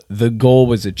the goal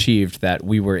was achieved that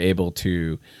we were able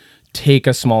to take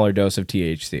a smaller dose of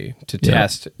THC to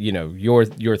test,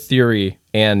 your theory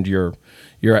and your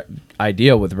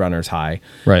idea with runner's high,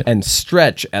 right, and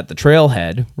stretch at the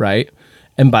trailhead, right?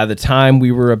 And by the time we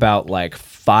were about like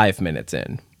 5 minutes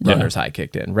in, runner's high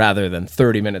kicked in, rather than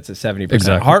 30 minutes at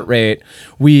 70% heart rate.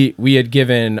 We had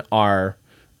given our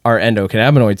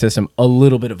endocannabinoid system a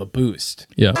little bit of a boost.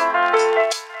 Yeah.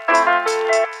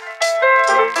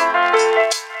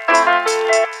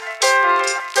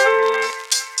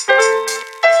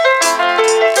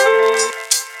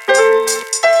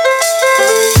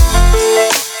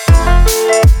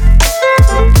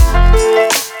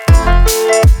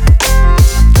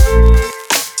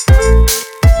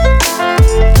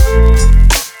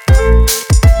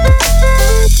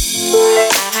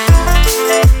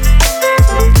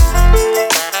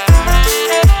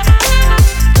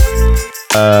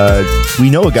 We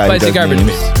know a guy Spicy who does garbage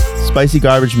memes. Spicy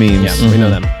garbage memes. Yeah, we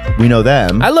know them. We know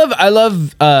them. I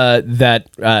love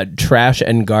that trash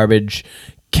and garbage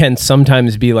can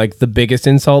sometimes be like the biggest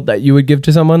insult that you would give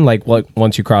to someone, like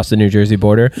once you cross the New Jersey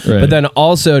border. Right. But then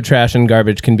also trash and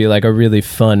garbage can be like a really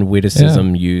fun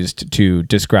witticism used to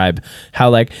describe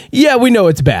how we know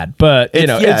it's bad, but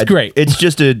it's great. It's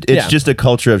just a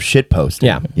culture of shit posting.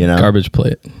 Yeah. Garbage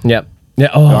plate. Yep. Yeah.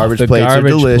 Oh, garbage plates are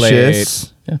delicious. Plate.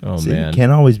 Oh, See, man.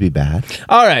 Can't always be bad.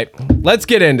 All right. Let's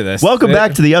get into this. Welcome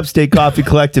back to the Upstate Coffee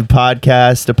Collective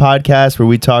podcast, a podcast where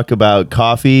we talk about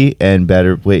coffee and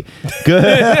better... Wait. Good.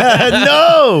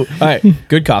 No! All right.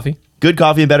 Good coffee. Good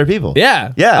coffee and better people.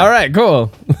 Yeah. Yeah. All right.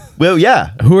 Cool. Well,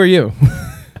 yeah. Who are you?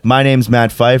 My name's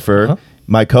Matt Pfeiffer.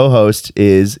 My co-host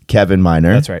is Kevin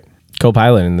Miner. That's right.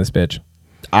 Co-pilot in this bitch.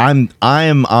 I'm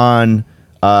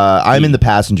in the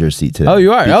passenger seat today. Oh,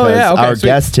 you are? Oh, because yeah. Okay, our sweet.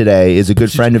 guest today is a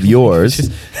good friend of yours.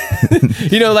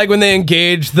 Like when they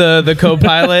engage the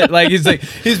co-pilot,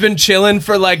 he's been chilling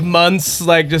for months,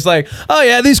 oh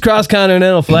yeah, these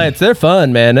cross-continental flights, they're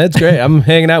fun, man. That's great. I'm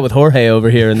hanging out with Jorge over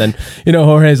here, and then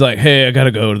Jorge's like, hey, I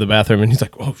gotta go to the bathroom, and he's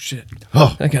like, oh shit,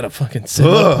 I gotta fucking sit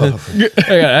up.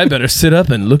 I better sit up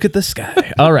and look at the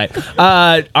sky. All right,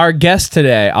 our guest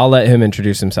today, I'll let him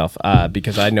introduce himself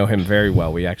because I know him very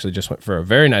well. We actually just went for a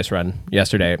very nice run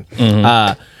yesterday.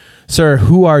 Mm-hmm. Sir,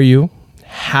 who are you?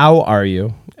 How are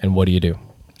you? And what do you do?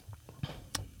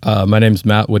 My name's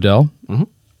Matt Waddell.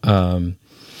 Mm-hmm.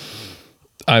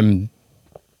 I'm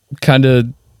kind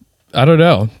of, I don't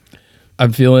know.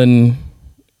 I'm feeling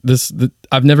this.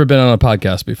 I've never been on a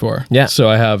podcast before. Yeah. So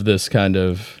I have this kind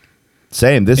of...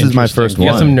 Same. This is my first You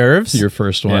one. got some nerves? Your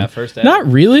first one. Yeah, first day. Not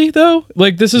really, though.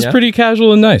 This is Yeah. pretty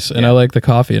casual and nice, and I like the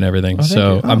coffee and everything.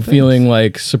 So you. I'm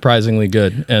feeling surprisingly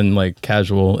good and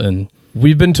casual and...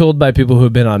 We've been told by people who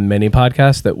have been on many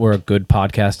podcasts that we're a good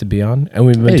podcast to be on. And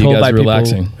we've been you told guys by are people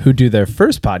relaxing. who do their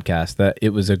first podcast that it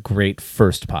was a great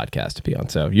first podcast to be on.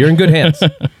 So you're in good hands.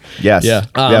 Yes.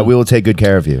 Yeah. We will take good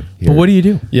care of you. Here. But what do you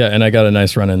do? Yeah, and I got a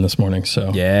nice run in this morning,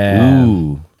 so... Yeah.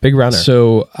 Ooh. Big runner.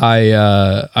 So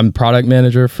I'm product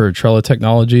manager for Trella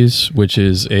Technologies, which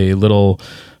is a little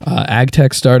ag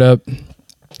tech startup,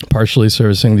 partially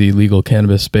servicing the legal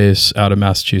cannabis space out of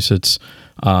Massachusetts.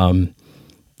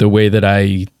 The way that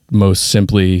I most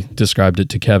simply described it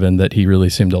to Kevin that he really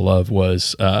seemed to love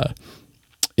was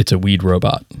it's a weed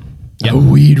robot. A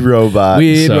weed robot.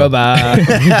 Weed so- robot.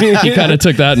 He kind of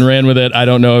took that and ran with it. I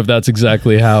don't know if that's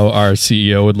exactly how our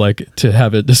CEO would like to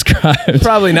have it described.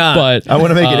 Probably not. But I want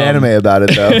to make an anime about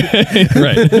it, though.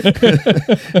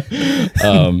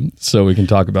 right. So we can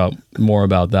talk about more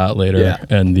about that later Yeah.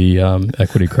 and the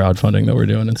equity crowdfunding that we're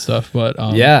doing and stuff. But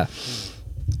yeah.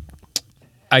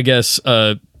 I guess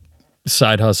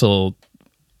side hustle,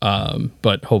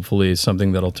 but hopefully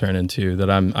something that'll turn into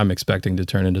that I'm expecting to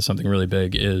turn into something really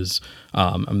big is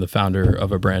I'm the founder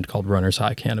of a brand called Runner's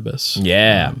High Cannabis.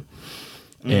 Yeah.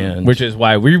 And Which is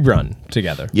why we run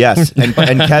together. Yes, and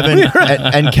Kevin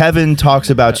and Kevin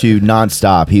talks about you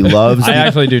nonstop. He loves. I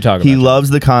actually do talk about He it. loves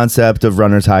the concept of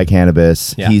Runner's High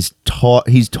Cannabis. Yeah. He's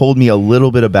told me a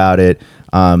little bit about it.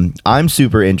 I'm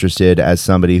super interested as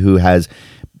somebody who has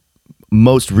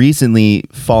most recently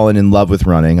fallen in love with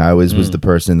running. I always was the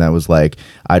person that was like,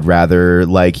 I'd rather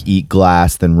eat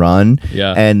glass than run.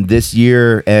 Yeah. And this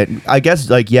year, and I guess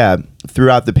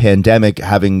throughout the pandemic,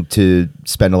 having to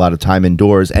spend a lot of time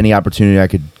indoors, any opportunity I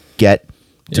could get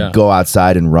to go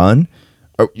outside and run.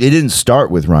 It didn't start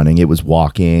with running. It was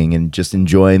walking and just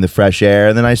enjoying the fresh air.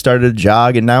 And then I started to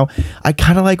jog, and now I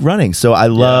kind of like running. So I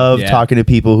love talking to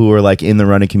people who are in the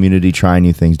running community, trying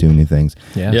new things, doing new things.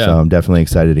 Yeah. Yeah. So I'm definitely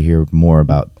excited to hear more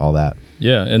about all that.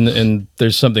 yeah, and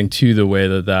there's something to the way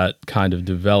that kind of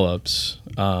develops.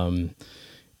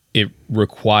 It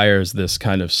requires this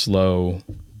kind of slow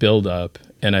buildup,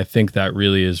 and I think that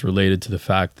really is related to the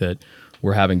fact that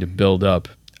we're having to build up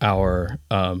our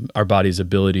body's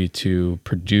ability to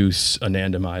produce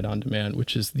anandamide on demand,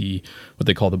 which is what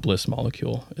they call the bliss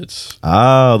molecule. It's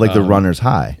the runner's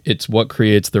high. It's what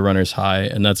creates the runner's high,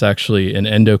 and that's actually an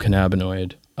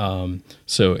endocannabinoid.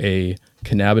 So a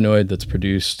cannabinoid that's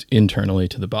produced internally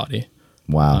to the body.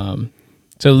 Wow.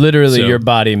 So literally your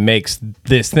body makes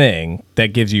this thing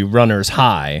that gives you runner's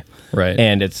high. Right.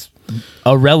 And it's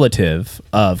a relative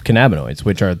of cannabinoids,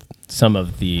 which are some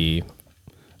of the,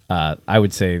 I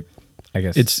would say, I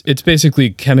guess. It's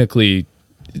basically chemically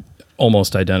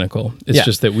almost identical. It's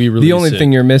just that we release the only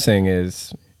thing you're missing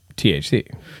is THC.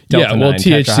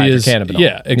 THC is tetrahydrocannabinol.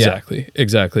 Yeah,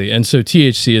 exactly. And so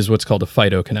THC is what's called a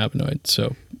phytocannabinoid,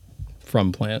 so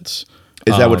from plants.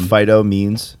 Is that what phyto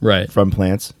means? Right. From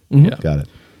plants? Mm-hmm. Yeah. Got it.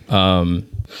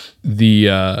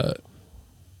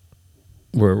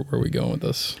 Where are we going with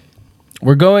this?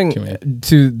 We're going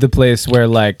to the place where,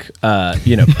 like,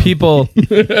 people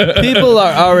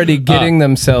are already getting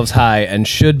themselves high and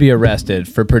should be arrested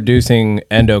for producing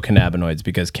endocannabinoids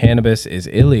because cannabis is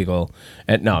illegal.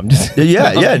 And no, I'm just No.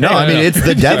 I mean, it's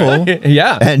the devil.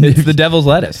 and it's the devil's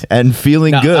lettuce. And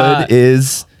feeling good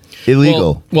is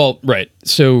illegal. Well, right.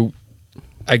 So,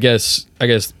 I guess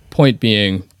point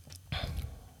being,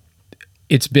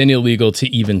 it's been illegal to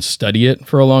even study it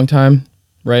for a long time.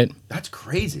 Right? That's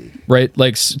crazy. Right?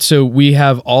 Like, so we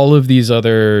have all of these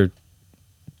other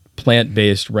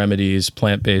plant-based remedies,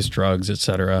 plant-based drugs,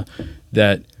 etc.,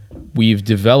 that we've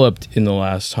developed in the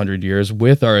last 100 years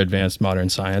with our advanced modern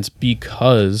science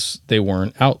because they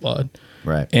weren't outlawed.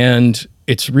 Right. And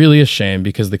it's really a shame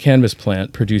because the cannabis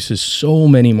plant produces so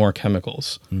many more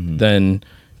chemicals than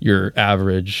your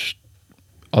average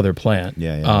other plant.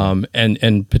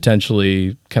 And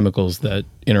potentially chemicals that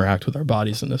interact with our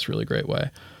bodies in this really great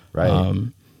way.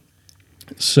 Right.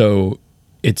 So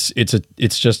it's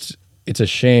a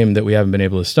shame that we haven't been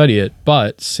able to study it,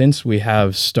 but since we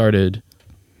have started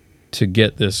to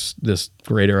get this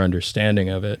greater understanding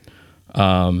of it,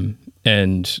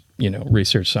 and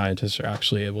research scientists are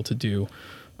actually able to do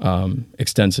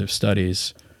extensive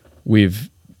studies, we've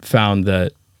found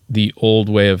that the old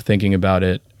way of thinking about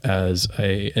it as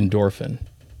a endorphin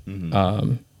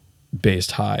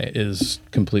based high is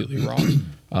completely wrong.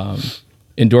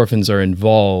 Endorphins are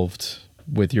involved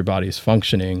with your body's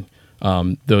functioning.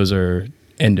 Those are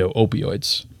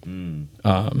endo-opioids.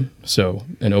 So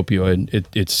an opioid,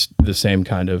 it's the same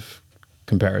kind of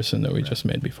comparison that we just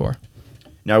made before.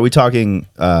 Now, are we talking,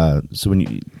 so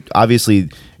obviously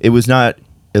it was not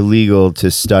illegal to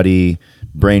study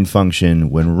brain function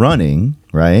when running,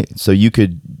 right? So you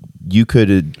could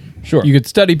Sure. You could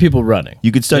study people running.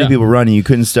 You could study people running. You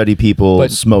couldn't study people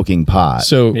smoking pot.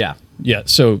 So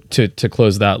So to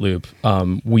close that loop,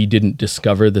 we didn't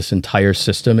discover this entire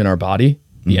system in our body,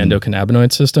 the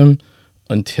endocannabinoid system,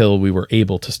 until we were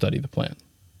able to study the plant.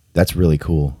 That's really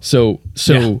cool. So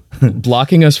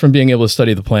blocking us from being able to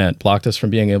study the plant blocked us from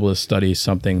being able to study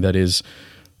something that is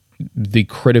the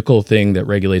critical thing that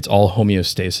regulates all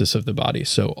homeostasis of the body.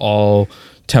 So all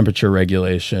temperature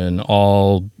regulation,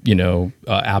 all,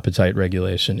 appetite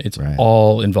regulation, it's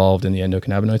all involved in the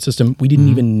endocannabinoid system. We didn't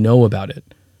even know about it,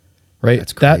 right?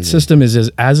 That's crazy. That system is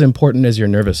as important as your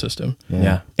nervous system.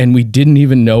 Yeah. And we didn't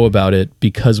even know about it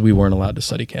because we weren't allowed to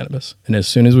study cannabis. And as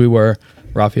soon as we were,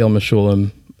 Raphael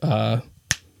Mechoulam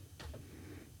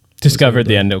discovered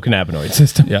the endocannabinoid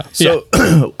system. Yeah. So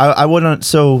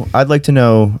I'd like to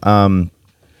know,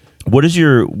 what is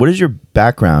your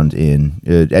background in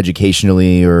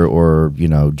educationally or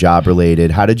job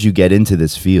related? How did you get into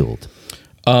this field?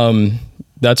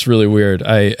 That's really weird.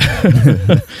 I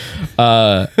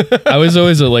was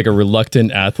always a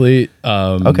reluctant athlete.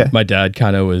 Okay. My dad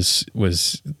kind of was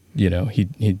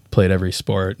he played every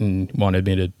sport and wanted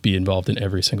me to be involved in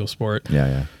every single sport.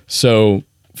 Yeah. So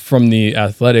from the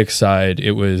athletic side,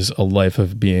 it was a life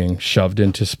of being shoved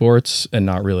into sports and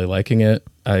not really liking it.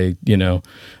 I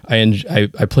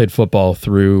played football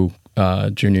through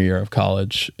junior year of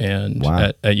college and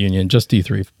at Union, just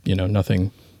D3,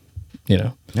 nothing,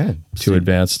 too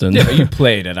advanced. And you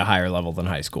played at a higher level than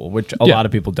high school, which a lot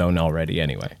of people don't already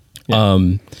anyway.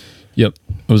 Yep.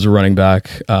 I was a running back.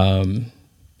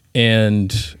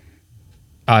 And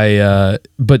I,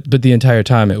 but the entire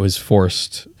time it was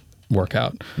forced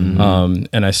workout.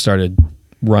 And I started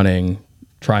running,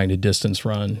 trying to distance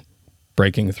run,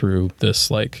 breaking through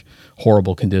this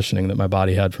horrible conditioning that my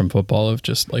body had from football of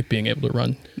just being able to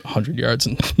run 100 yards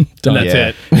and done. And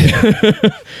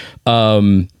that's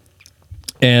it.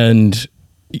 And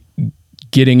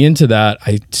getting into that,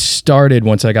 I started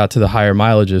once I got to the higher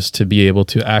mileages to be able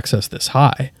to access this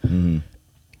high.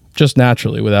 just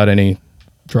naturally without any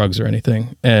drugs or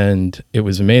anything. And it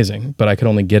was amazing, but I could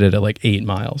only get it at like 8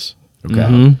 miles.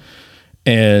 Okay.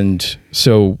 And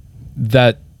so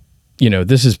that,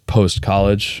 this is post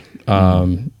college,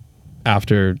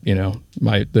 after,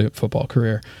 the football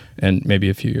career and maybe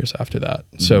a few years after that.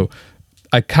 So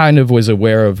I kind of was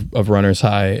aware of Runner's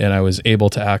High and I was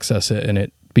able to access it and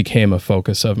it became a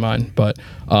focus of mine. But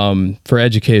for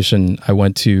education, I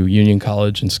went to Union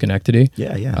College in Schenectady.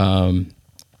 Yeah.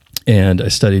 And I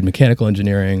studied mechanical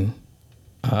engineering,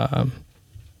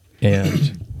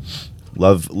 and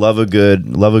love a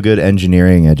good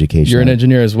engineering education. you're an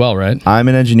engineer as well, right? I'm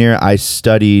an engineer. I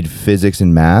studied physics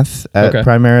and math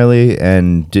primarily,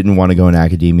 and didn't want to go in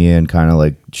academia, and kind of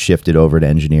like shifted over to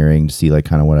engineering to see like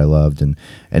kind of what I loved, and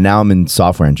now I'm in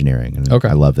software engineering, and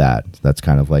I love that. That's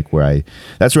kind of like where I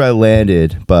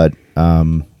landed, but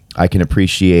I can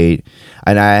appreciate,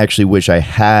 and I actually wish I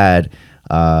had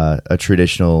a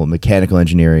traditional mechanical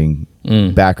engineering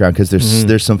background, because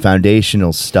there's some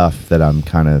foundational stuff that I'm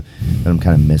kind of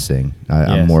missing.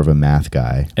 I'm more of a math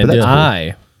guy. And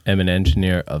I am an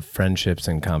engineer of friendships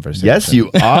and conversation. Yes, you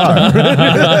are.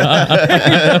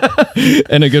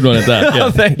 And a good one at that. Yeah.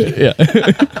 Oh, thank you. Yeah.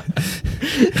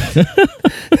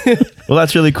 Well,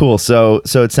 that's really cool. So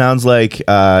it sounds like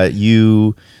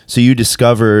you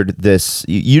discovered this.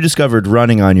 You discovered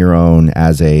running on your own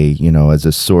as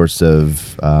a source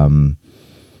of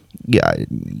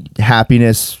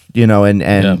happiness,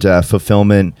 and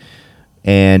fulfillment.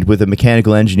 And with a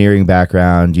mechanical engineering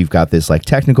background, you've got this like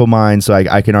technical mind. So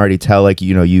I can already tell, like,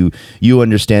 you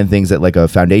understand things at like a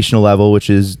foundational level, which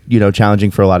is,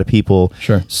 challenging for a lot of people.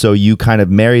 Sure. So you kind of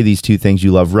marry these two things.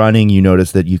 You love running. You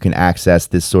notice that you can access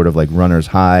this sort of like runner's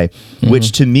high,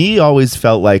 which to me always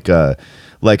felt like a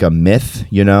myth,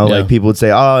 like people would say,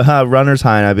 oh, runner's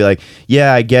high. And I'd be like,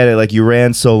 yeah, I get it. Like, you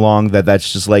ran so long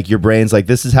that's just like your brain's like,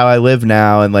 this is how I live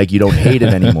now. And like, you don't hate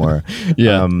it anymore.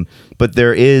 Yeah. But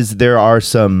there are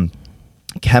some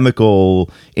chemical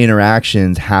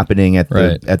interactions happening at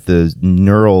the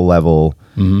neural level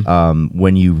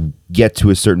when you get to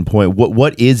a certain point.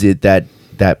 What is it that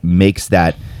makes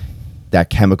that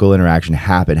chemical interaction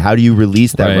happen? How do you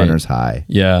release that runner's high?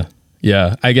 Yeah.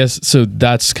 I guess so.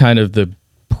 That's kind of the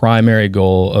primary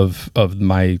goal of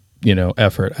my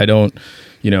effort. I don't,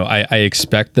 I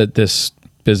expect that this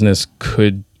business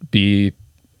could be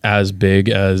as big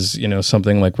as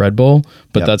something like Red Bull,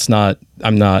 but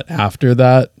I'm not after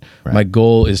that. Right. My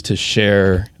goal is to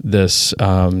share this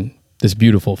this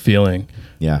beautiful feeling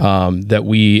that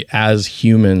we as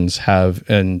humans have,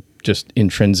 and just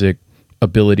intrinsic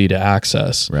ability to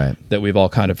access that we've all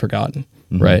kind of forgotten.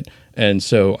 Right. And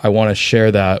so I want to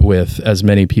share that with as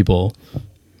many people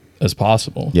as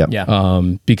possible.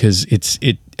 Because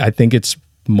I think it's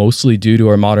mostly due to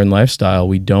our modern lifestyle.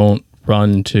 We don't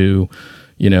run to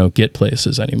get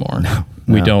places anymore. No.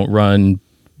 We don't run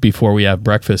before we have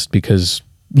breakfast because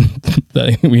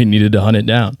we needed to hunt it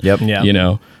down.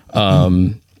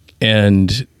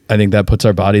 And I think that puts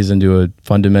our bodies into a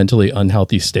fundamentally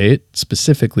unhealthy state,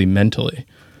 specifically mentally.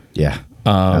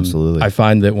 Absolutely. I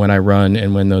find that when I run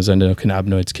and when those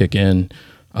endocannabinoids kick in,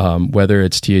 whether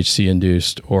it's THC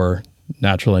induced or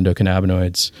natural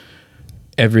endocannabinoids,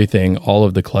 all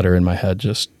of the clutter in my head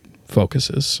just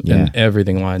focuses and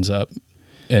everything lines up.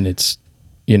 And it's,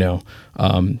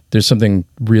 there's something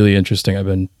really interesting I've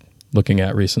been looking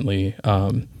at recently.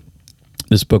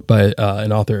 This book by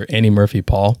an author, Annie Murphy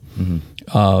Paul.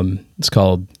 It's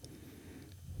called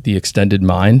The Extended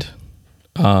Mind.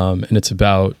 And it's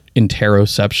about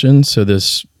interoception. So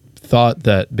this thought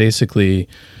that basically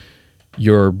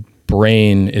your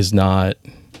brain is not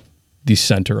the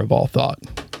center of all thought.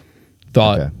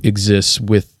 Thought exists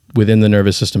within the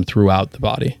nervous system throughout the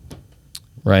body.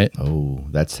 Right. Oh,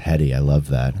 that's heady. I love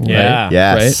that. Yeah. Right?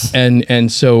 Yes. Right.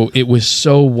 And so it was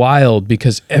so wild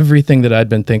because everything that I'd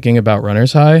been thinking about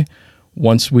Runner's High,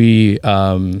 once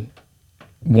I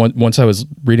was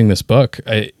reading this book,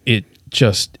 it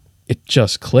just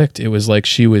clicked. It was like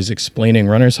she was explaining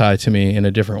Runner's High to me in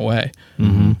a different way.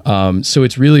 So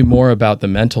it's really more about the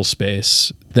mental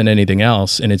space than anything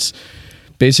else. And it's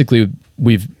basically,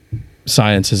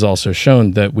 science has also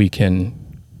shown that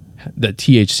that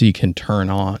THC can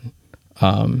turn on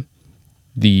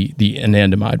the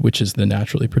anandamide, which is the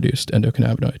naturally produced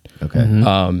endocannabinoid.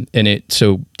 And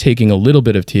so taking a little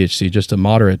bit of THC, just a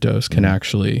moderate dose, can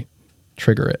actually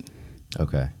trigger it.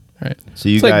 Okay. Right. So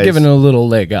you it's guys like giving it a little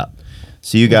leg up.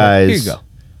 So you guys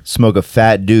smoke a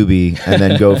fat doobie and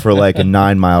then go for like a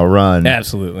 9-mile run.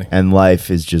 Absolutely. And life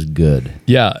is just good.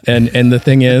 Yeah. And the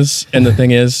thing is,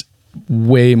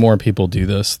 way more people do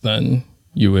this than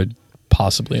you would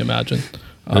possibly imagine.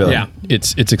 Really? Yeah.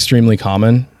 It's extremely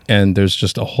common, and there's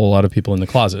just a whole lot of people in the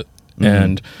closet.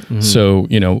 And so,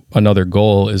 another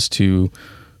goal is to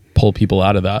pull people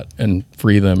out of that and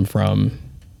free them from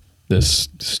this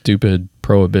stupid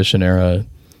prohibition era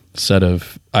set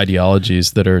of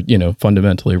ideologies that are,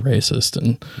 fundamentally racist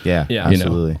and Yeah, Yeah.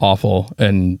 absolutely. awful,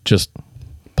 and just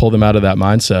pull them out of that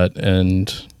mindset.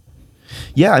 And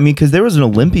Yeah, I mean, because there was an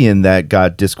Olympian that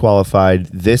got disqualified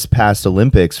this past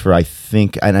Olympics for, I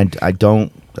think, and I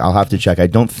don't, I'll have to check. I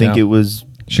don't think Yeah. it was.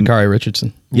 Sha'Carri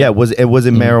Richardson. Yeah, was it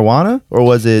marijuana or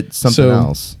was it something So-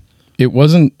 else? It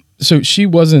wasn't, so she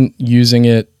wasn't using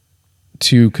it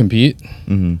to compete.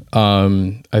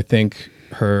 I think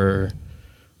her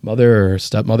mother or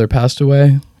stepmother passed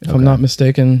away, if I'm not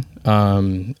mistaken.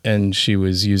 And she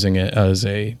was using it as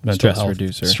a mental Stress health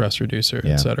reducer. stress reducer,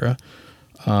 Yeah. etc.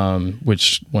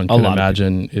 Which one A can lot of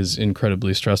imagine is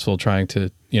incredibly stressful, trying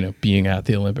to, being at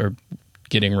the Olympic or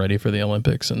getting ready for the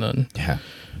Olympics. And then, Yeah.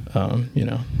 I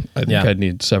think Yeah. I'd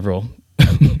need several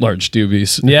large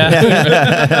doobies. Yeah.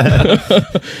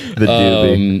 The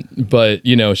doobie. But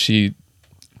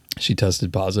she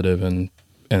tested positive, and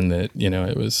that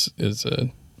it was a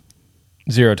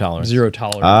Zero tolerance. zero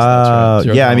tolerance. That's right.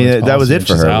 Zero Yeah, I mean, tolerance that was policy, it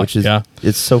for her, out. which is, yeah.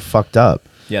 it's so fucked up.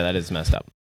 Yeah, that is messed up.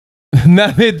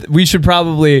 We should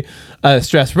probably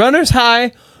stress runner's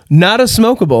high, not a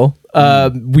smokable.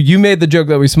 You made the joke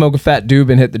that we smoke a fat doob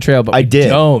and hit the trail, but I we did.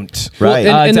 don't. Right.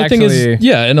 And, It's and the thing actually- is,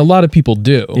 yeah, and a lot of people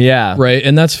do. Yeah. right,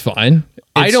 and that's fine.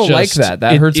 I It's don't like just- that.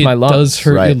 That hurts my lungs. It does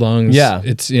hurt Right. your lungs. Yeah.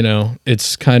 It's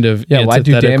it's kind of Yeah, why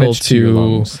do antithetical damage to your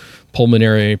lungs?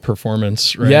 pulmonary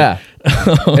performance. Right? Yeah.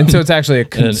 And so it's actually a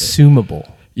consumable.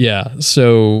 Yeah.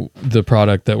 So the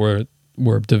product that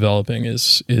we're developing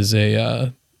is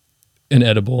a an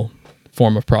edible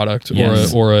form of product,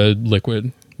 Yes. or a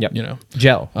liquid. Yep.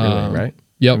 Gel, really, right?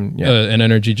 Yep. Yeah. An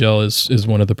energy gel is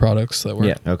one of the products that we're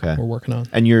Yeah. Okay. we're working on.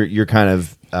 And you're kind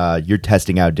of you're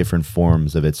testing out different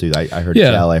forms of it. So I heard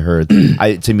Yeah. gel. I heard.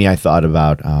 To me, I thought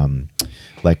about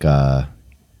like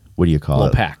what do you call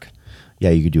Little it? pack. Yeah,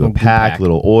 you could do a Little pack, pack.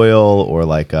 little oil, or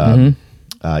like even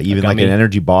like gummy. an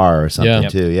energy bar or something Yeah.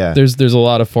 too. Yeah. There's a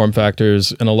lot of form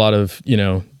factors and a lot of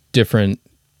different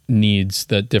needs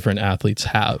that different athletes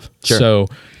have. Sure. So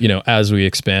as we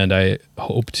expand, I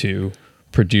hope to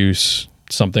produce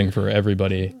something for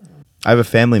everybody. I have a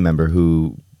family member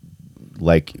who,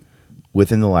 like,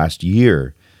 within the last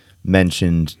year,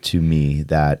 mentioned to me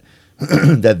that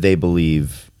that they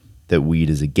believe that weed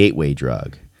is a gateway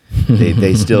drug.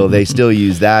 They still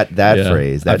use that Yeah.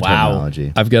 phrase, that Wow.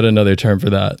 terminology. I've got another term for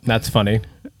that. That's funny.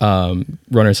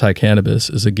 Runner's high cannabis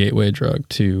is a gateway drug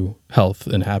to health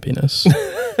and happiness.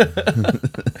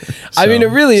 I mean, it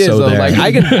really is. so Though. there. Like,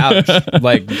 I can vouch.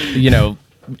 Like,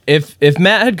 if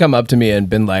Matt had come up to me and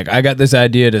been like, "I got this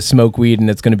idea to smoke weed and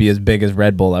it's going to be as big as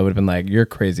Red Bull," I would have been like, "You're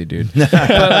crazy, dude."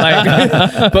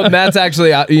 but Matt's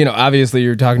actually, obviously,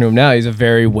 you're talking to him now. He's a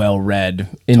very well-read,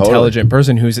 intelligent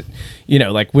person who's,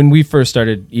 like when we first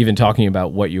started even talking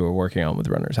about what you were working on with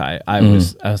Runner's High, I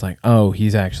was like, "Oh,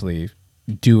 he's actually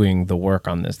doing the work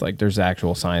on this. Like, there's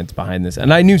actual science behind this."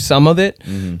 And I knew some of it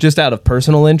just out of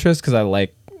personal interest because I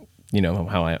like,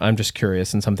 how I'm just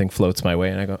curious and something floats my way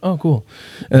and I go, "Oh, cool."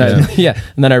 And and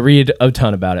then I read a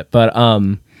ton about it. But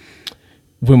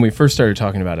when we first started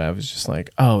talking about it, I was just like,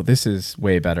 "Oh, this is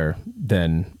way better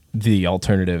than the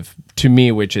alternative to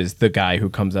me, which is the guy who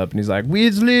comes up and he's like,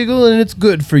 weed's legal and it's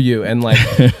good for you." And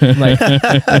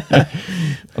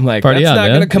I'm like, Party that's on, not man.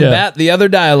 going to combat the other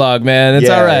dialogue, man. It's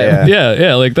Yeah, all right. yeah.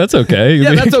 yeah, like that's okay.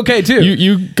 Yeah, that's okay, too.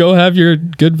 You go have your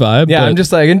good vibe. Yeah, but I'm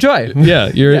just like, enjoy. yeah,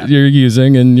 you're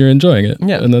using and you're enjoying it.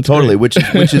 Yeah. and that's Totally, great.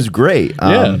 which is great.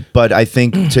 Yeah. But I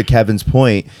think to Kevin's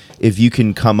point, if you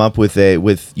can come up with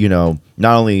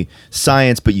not only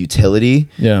science but utility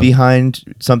Yeah. behind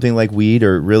something like weed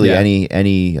or really Yeah.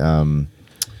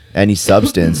 any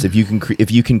substance, if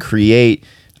you can create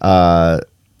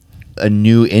a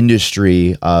new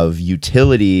industry of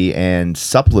utility and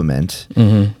supplement,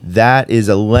 that is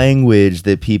a language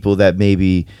that people that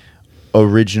maybe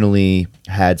originally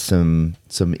had some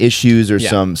issues or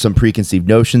Yeah. some preconceived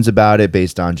notions about it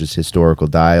based on just historical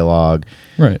dialogue,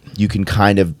 Right. you can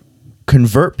kind of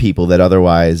convert people that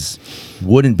otherwise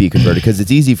wouldn't be converted, because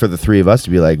it's easy for the three of us to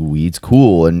be like, weed's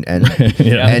cool, and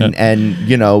Yeah. and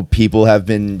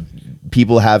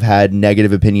people have had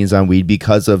negative opinions on weed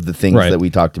because of the things Right. that we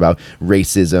talked about: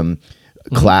 racism,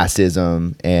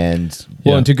 classism, and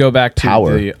Well, and to go back to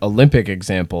Power. the Olympic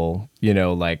example,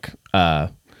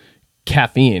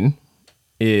 caffeine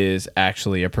is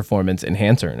actually a performance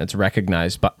enhancer, and it's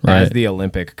recognized as Right. the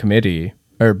Olympic Committee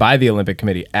or by the Olympic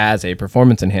Committee as a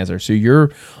performance enhancer. So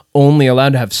you're only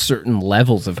allowed to have certain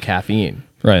levels of caffeine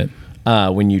Right.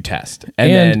 When you test,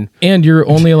 and then you're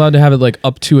only allowed to have it like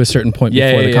up to a certain point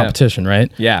before the competition,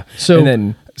 right? yeah. So and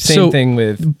then same thing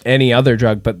with any other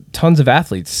drug, but tons of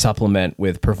athletes supplement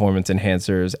with performance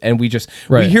enhancers, and we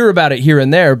hear about it here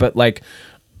and there, but like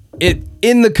it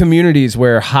in the communities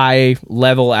where high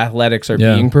level athletics are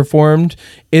being performed,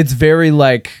 it's very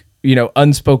like, you know,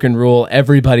 unspoken rule.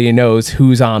 Everybody knows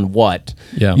who's on what,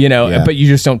 you know, but you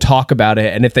just don't talk about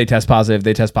it. And if they test positive,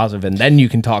 they test positive, and then you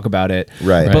can talk about it.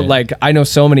 Right. But like, I know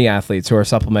so many athletes who are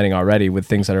supplementing already with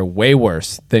things that are way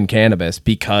worse than cannabis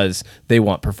because they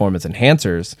want performance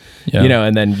enhancers, you know,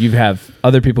 and then you have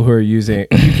other people who are using,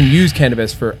 you can use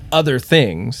cannabis for other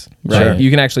things, right? Sure.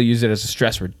 You can actually use it as a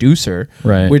stress reducer,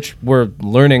 Right. which we're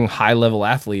learning high level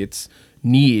athletes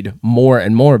need more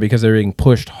and more because they're being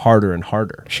pushed harder and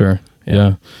harder. Sure.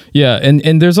 Yeah.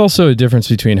 And there's also a difference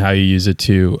between how you use it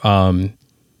too.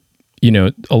 You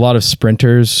know, a lot of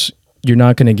sprinters, you're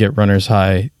not going to get runner's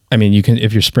high. I mean, you can,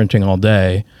 if you're sprinting all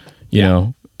day, you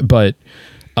know, but,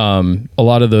 a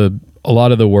lot of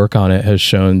the work on it has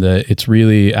shown that it's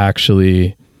really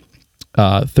actually,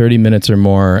 30 minutes or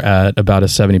more at about a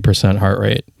 70% heart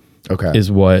rate is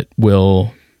what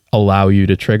will allow you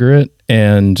to trigger it.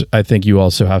 And I think you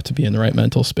also have to be in the right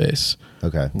mental space.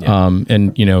 Okay.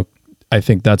 And you know, I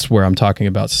think that's where I'm talking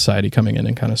about society coming in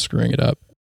and kind of screwing it up.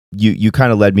 You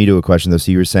kind of led me to a question though.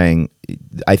 So you were saying,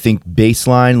 I think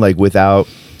baseline, like without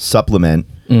supplement,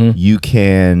 you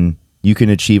can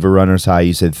achieve a runner's high.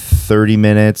 You said 30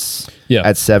 minutes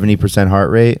at 70% heart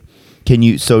rate. Can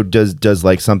you, so does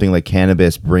like something like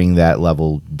cannabis bring that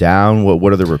level down?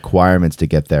 What are the requirements to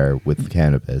get there with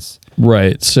cannabis?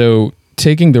 Right. So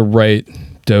taking the right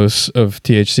dose of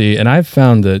THC, and I've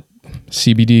found that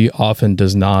CBD often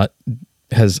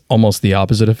has almost the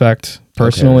opposite effect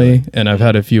personally. Okay. And I've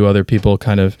had a few other people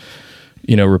kind of,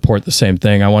 you know, report the same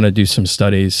thing. I want to do some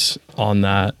studies on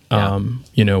that.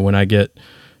 You know, when I get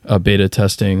a beta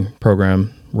testing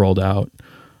program rolled out,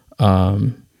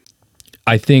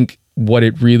 I think what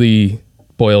it really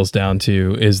boils down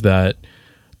to is that,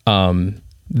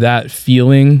 that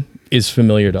feeling is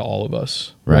familiar to all of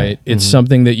us, right? It's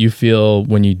something that you feel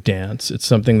when you dance. It's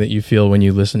something that you feel when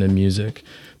you listen to music,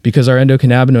 because our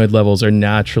endocannabinoid levels are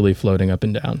naturally floating up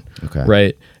and down,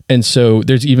 right? And so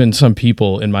there's even some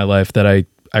people in my life that I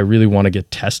really want to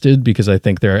get tested because I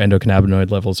think their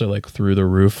endocannabinoid levels are like through the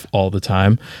roof all the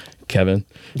time. Kevin,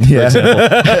 for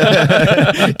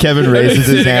example. Kevin raises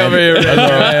his hand. Over here,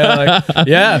 like,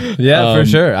 for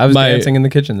sure. I was dancing in the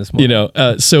kitchen this morning. You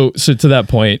know, so to that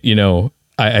point, you know,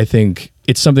 I think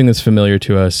it's something that's familiar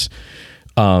to us.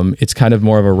 It's kind of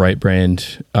more of a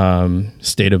right-brained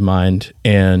state of mind,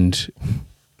 and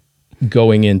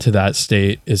going into that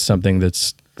state is something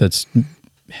that's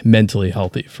mentally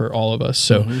healthy for all of us.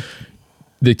 So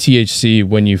the THC,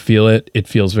 when you feel it, it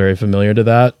feels very familiar to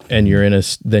that, and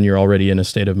then you're already in a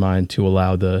state of mind to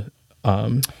allow the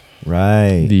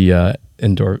the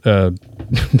endorphins,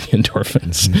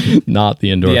 not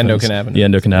the endorphins, the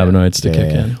endocannabinoids to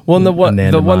kick in. Well, and the one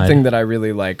thing that I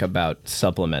really like about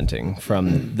supplementing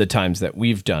from the times that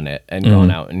we've done it and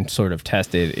gone out and sort of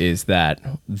tested is that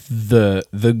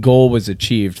the goal was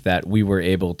achieved, that we were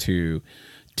able to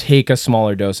take a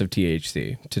smaller dose of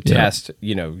THC to test,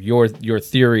 you know, your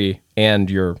theory and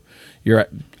your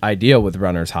idea with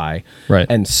runner's high, right,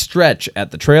 and stretch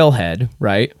at the trailhead,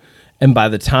 right? And by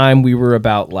the time we were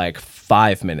about like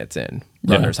 5 minutes in,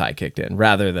 runner's high kicked in,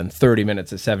 rather than 30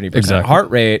 minutes at 70%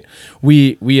 heart rate.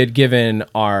 We had given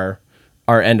our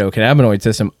endocannabinoid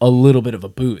system a little bit of a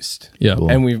boost. Yeah.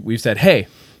 Cool. And we've said, hey,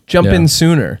 jump in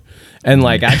sooner. And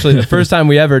like, actually the first time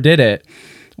we ever did it,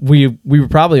 we were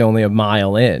probably only a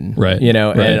mile in, right? You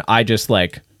know, and I just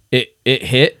like, it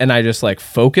hit, and I just like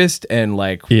focused, and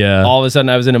like all of a sudden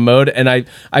I was in a mode, and I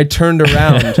turned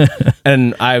around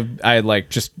and I like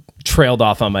just trailed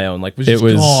off on my own, like was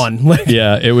gone. Like,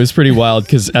 yeah, it was pretty wild,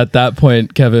 because at that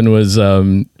point Kevin was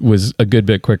a good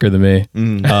bit quicker than me.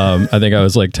 I think I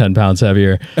was like 10 pounds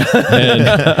heavier,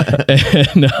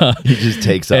 and he just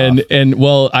takes off. And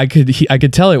well, I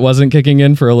could tell it wasn't kicking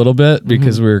in for a little bit,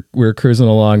 because we were cruising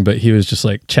along, but he was just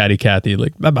like chatty Cathy,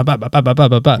 like bah, bah, bah, bah, bah, bah,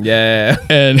 bah, bah. yeah,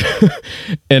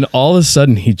 and all of a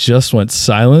sudden he just went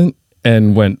silent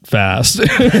and went fast.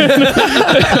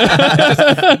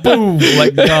 Boom,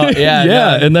 like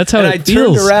and that's how and it I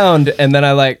feels. turned around, and then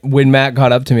I like, when Matt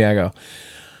got up to me, I go,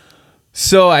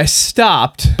 so I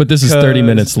stopped, but this is 30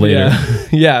 minutes later.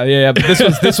 Yeah.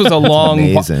 But this was a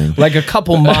long, like a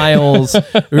couple miles,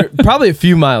 probably a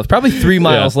few miles, probably 3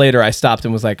 miles later. I stopped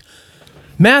and was like,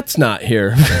 Matt's not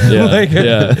here. Yeah, Like,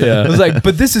 yeah. I was like,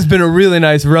 but this has been a really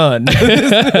nice run.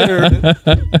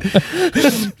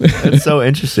 That's so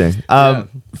interesting.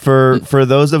 For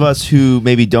those of us who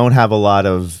maybe don't have a lot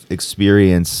of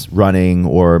experience running,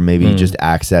 or maybe just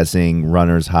accessing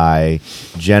runner's high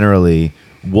generally,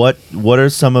 what are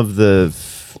some of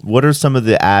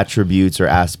the attributes or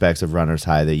aspects of runner's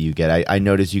high that you get? I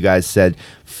noticed you guys said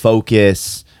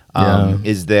focus.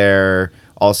 Is there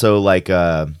also like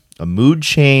a mood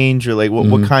change, or like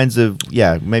what kinds of,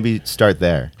 maybe start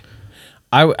there.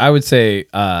 I would say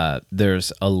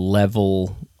there's a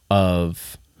level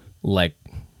of like,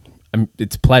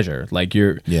 it's pleasure. Like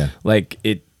like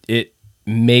it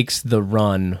makes the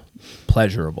run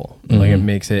pleasurable. Like it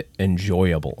makes it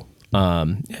enjoyable.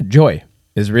 Joy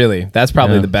is really, that's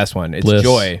probably the best one. It's Bliss.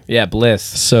 joy. Yeah, bliss.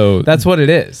 So That's what it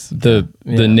is. the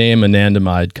name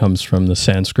anandamide comes from the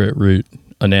Sanskrit root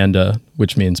ananda,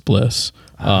 which means bliss.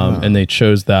 And they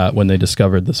chose that when they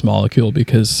discovered this molecule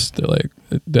because they're like,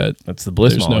 That's the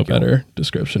bliss there's molecule. no better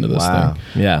description of this Wow.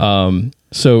 thing. Yeah.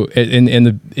 So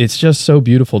it's just so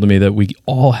beautiful to me that we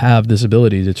all have this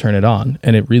ability to turn it on,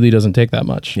 and it really doesn't take that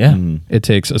much. Yeah. It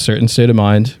takes a certain state of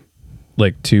mind,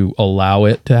 like to allow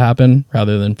it to happen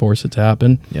rather than force it to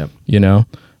happen. Yep. You know,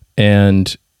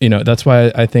 and that's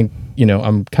why I think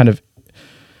I'm kind of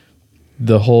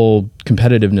the whole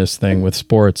competitiveness thing with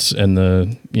sports and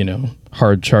the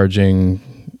hard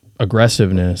charging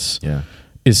aggressiveness. Yeah.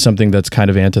 Is something that's kind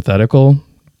of antithetical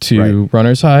to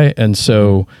runner's high, and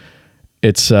so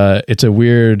it's a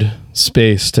weird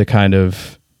space to kind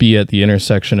of be at the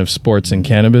intersection of sports and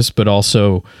cannabis, but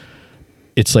also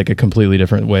it's like a completely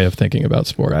different way of thinking about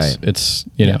sports. Right. It's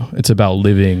it's about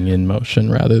living in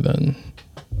motion rather than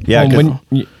Yeah. Well, 'Cause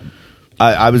when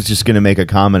I was just going to make a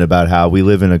comment about how we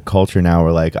live in a culture now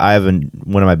where, like,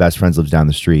 one of my best friends lives down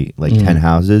the street, like 10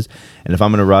 houses. And if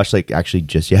I'm going to rush, like, actually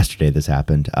just yesterday this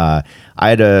happened. I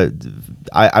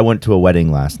went to a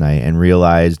wedding last night and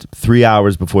realized 3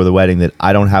 hours before the wedding that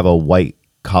I don't have a white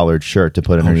collared shirt to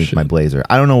put underneath my blazer.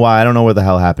 I don't know why. I don't know what the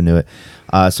hell happened to it.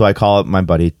 So I call up my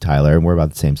buddy Tyler, and we're about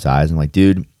the same size. I'm like,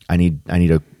 dude, I need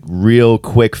a real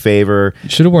quick favor. you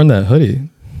should have worn that hoodie.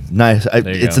 Nice. you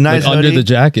It's go. a nice Like under hoodie. the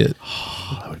jacket,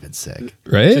 That would have been sick.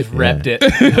 right? just repped it.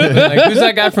 Like, who's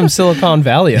that guy from Silicon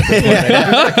Valley? At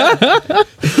this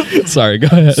point? Sorry, go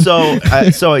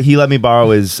ahead. So he let me borrow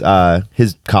his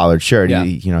collared shirt. Yeah.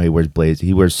 He wears blazers.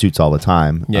 He wears suits all the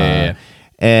time. Yeah.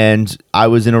 And I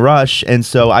was in a rush, and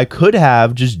so I could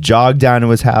have just jogged down to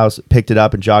his house, picked it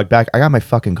up, and jogged back. I got my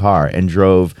fucking car and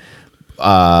drove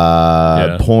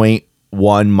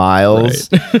 0.1 miles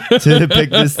to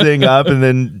pick this thing up, and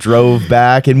then drove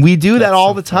back. And we do that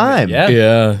all the time. Yeah.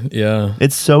 Yeah.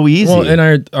 It's so easy. Well, and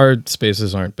our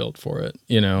spaces aren't built for it,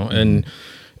 and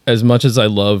as much as I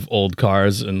love old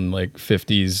cars and like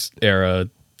 50s era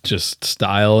just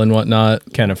style and whatnot,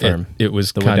 Can affirm. it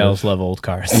was The kind Waddells of love old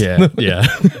cars. yeah.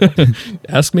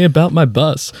 Ask me about my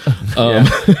bus.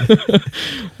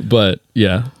 But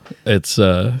yeah, it's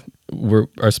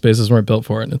our spaces weren't built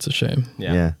for it, and it's a shame.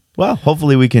 yeah. Well,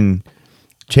 hopefully we can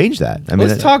change that. I mean,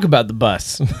 Let's talk about the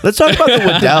bus. let's talk about the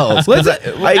Waddells. 'cause I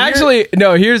hear- Actually,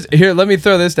 no. Here. Let me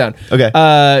throw this down.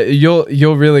 Okay.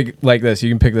 You'll really like this. You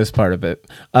can pick this part of it.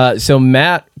 So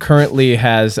Matt currently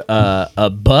has a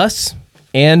bus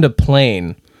and a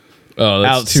plane Oh,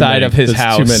 that's outside of his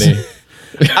house. Too many.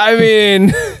 I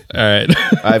mean, All right.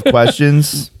 I have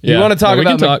questions. you Yeah. want to talk No, we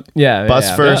about can talk. Yeah, Bus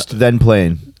yeah. first, then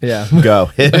plane. Yeah. Go.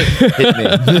 Hit me.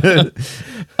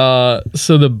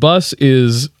 So the bus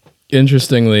is,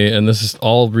 interestingly, and this is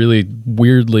all really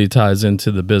weirdly ties into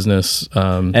the business.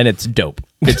 And it's dope.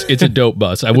 It's a dope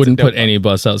bus. I wouldn't dope put any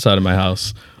bus outside of my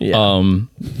house. Yeah.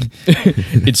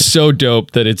 It's so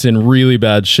dope that it's in really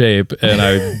bad shape, and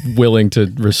I'm willing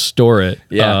to restore it.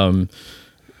 Yeah.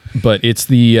 But it's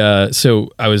the so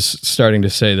I was starting to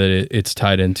say that it's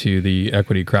tied into the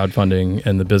equity crowdfunding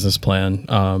and the business plan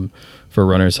for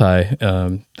Runners High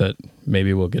that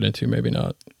maybe we'll get into, maybe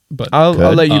not. But I'll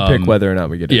let you pick whether or not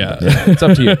we get into it. It's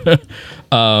up to you.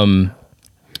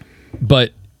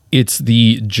 but it's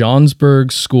the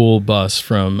Johnsburg School bus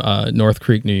from North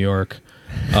Creek, New York.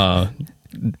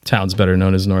 Town's better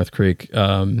known as North Creek.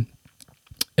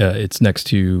 It's next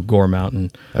to Gore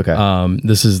Mountain. Okay.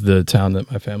 This is the town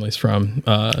that my family's from.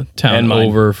 And Town mine.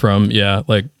 over from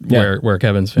where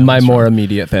Kevin's family. My more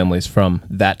immediate family's from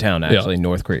that town, actually,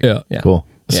 North Creek. Yeah. Cool.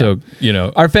 So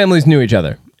Our families knew each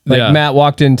other. Like Yeah. Matt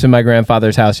walked into my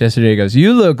grandfather's house yesterday. He goes,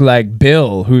 "You look like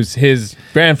Bill, who's his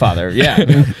grandfather."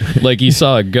 Yeah, like he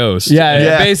saw a ghost.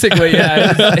 yeah. Basically,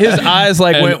 yeah. His eyes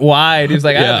went wide. He was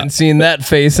like, "I Yeah. haven't seen that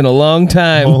face in a long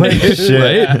time." Holy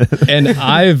shit. Right. And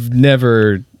I've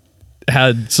never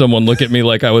had someone look at me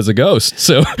like I was a ghost.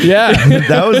 So Yeah.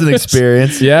 That was an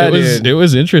experience. Yeah, it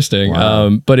was interesting.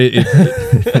 Wow. But it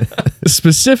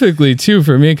specifically too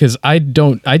for me, because I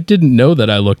didn't know that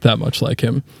I looked that much like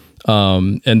him.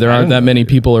 And there aren't that many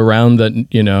people around that,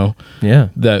 Yeah.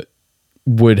 that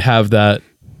would have that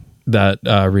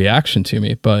reaction to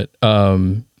me. But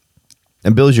And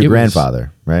Bill's your It was-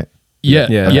 grandfather, right?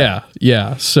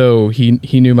 yeah. So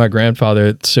he knew my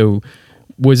grandfather. So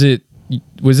was it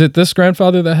this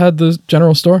grandfather that had the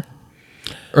general store,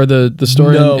 or the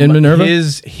store in Minerva?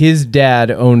 His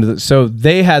dad owned so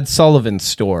they had Sullivan's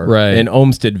store Right. in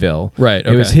Olmstedville. Right,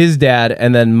 It was okay. his dad,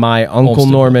 and then my Uncle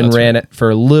Olmstedville, Norman that's ran right. it for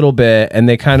a little bit, and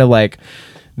they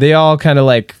all kind of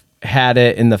like had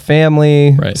it in the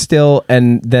family Right. still,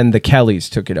 and then the Kellys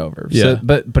took it over. Yeah. So,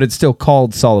 but it's still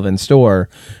called Sullivan's store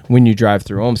when you drive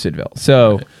through Olmstedville.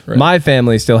 So Right. my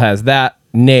family still has that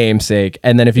namesake,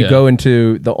 and then if you Yeah. go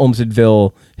into the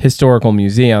Olmstedville Historical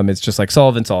Museum, it's just like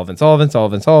Sullivan.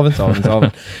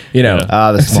 You know.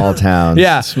 Ah, the small towns.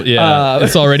 Yeah. Yeah,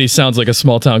 this already sounds like a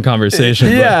small town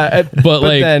conversation. Yeah. but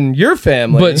like, then your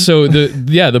family. but so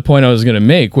the point I was gonna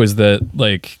make was that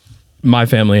like my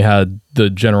family had the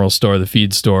general store, the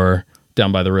feed store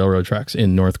down by the railroad tracks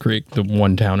in North Creek, the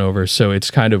one town over. So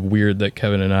it's kind of weird that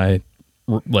Kevin and I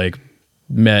like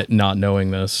met not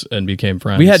knowing this and became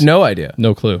friends. we had no idea.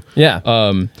 no clue. Yeah.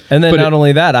 And then but not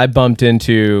only that, I bumped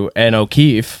into Ann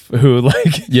O'Keefe, who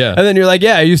like, Yeah. And then you're like,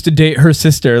 yeah, I used to date her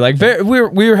sister. Like, we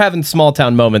were having small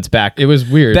town moments back. It was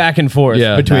weird. back and forth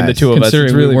Yeah. between Nice. the two of us. It's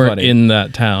Considering really we weren't funny. in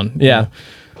that town. Yeah.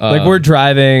 Like we're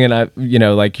driving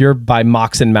and like you're by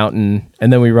Moxon Mountain,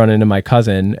 and then we run into my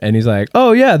cousin and he's like,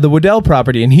 oh yeah, the Waddell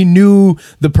property. And he knew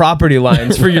the property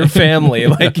lines for your family.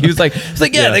 Like he was like,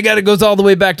 yeah, they got it goes all the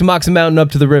way back to Moxon Mountain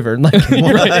up to the river. And like,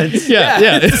 you're right.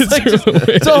 Yeah.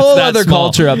 It's a whole that other small.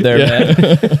 culture up there, Yeah.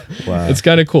 man. Wow. It's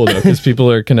kind of cool though, because people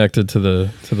are connected to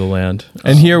the land.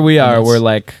 And here we are, that's- we're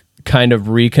like kind of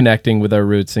reconnecting with our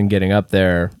roots and getting up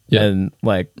there. Yeah. And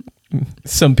like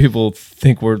some people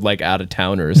think we're like out of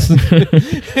towners.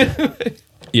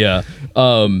 Yeah.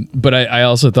 But I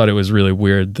also thought it was really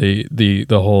weird, the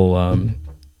whole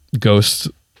ghost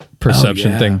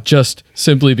perception yeah. thing, just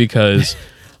simply because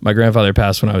my grandfather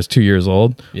passed when I was 2 years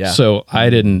old. Yeah. So I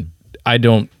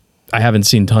haven't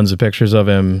seen tons of pictures of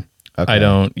him. Okay. I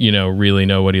don't, really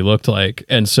know what he looked like.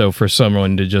 And so for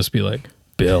someone to just be like,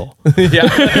 Bill. Yeah.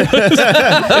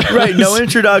 Right, no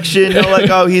introduction, no like,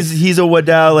 oh, he's a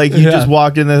Waddell. Like he just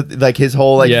walked in his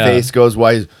whole like Yeah. face goes,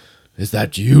 why is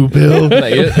that you, Bill?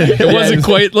 Like, It wasn't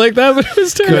quite like that, but it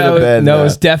was Could terrible. have been no, that. it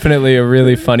was definitely a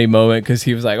really funny moment because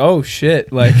he was like, "Oh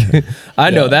shit!" Like, I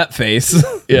know that face.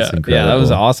 Yeah. Yeah, that was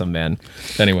incredible. awesome, man.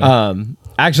 Anyway.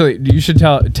 Actually, you should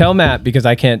tell Matt because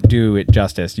I can't do it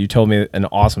justice. You told me an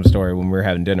awesome story when we were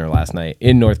having dinner last night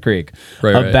in North Creek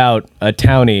Right. about a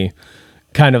townie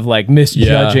kind of like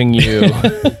misjudging you.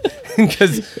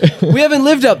 Because we haven't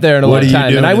lived up there in a What long are you time,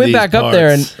 and doing I in went these back up there,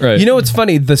 and parts? Right. you know what's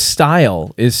funny? The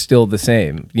style is still the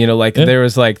same. Like Yeah. there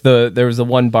was the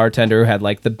one bartender who had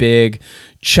like the big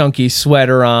chunky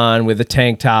sweater on with a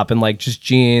tank top and like just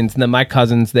jeans, and then my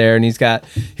cousin's there, and he's got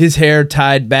his hair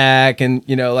tied back and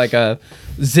like a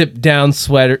zipped down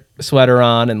sweater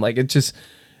on, and like it just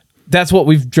that's what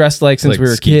we've dressed like since Like we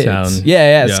were Ski kids. Town.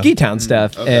 Yeah, Yeah. Ski Town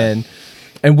stuff,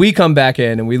 and we come back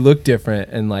in and we look different,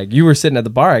 and like you were sitting at the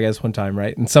bar, I guess, one time,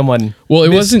 right? And someone Well, it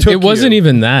wasn't mistook you.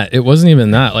 even that. It wasn't even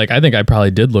that. Like I think I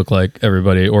probably did look like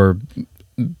everybody, or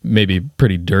maybe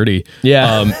pretty dirty.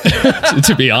 Yeah.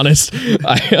 To be honest,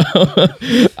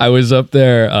 I was up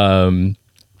there.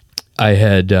 I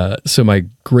had so my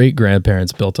great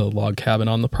grandparents built a log cabin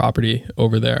on the property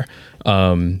over there,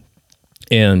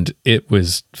 and it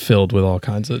was filled with all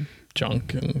kinds of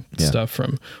junk and stuff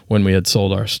from when we had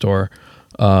sold our store.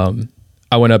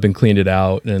 I went up and cleaned it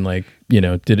out and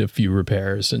did a few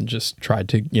repairs and just tried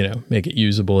to, make it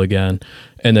usable again.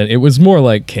 And then it was more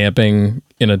like camping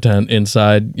in a tent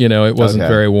inside, it wasn't Okay.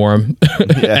 very warm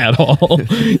at all.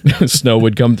 Snow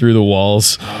would come through the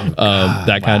walls.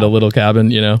 That kind of little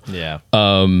cabin, Yeah.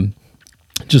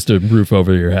 just a roof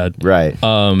over your head. Right.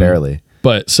 Barely.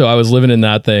 But so I was living in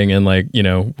that thing and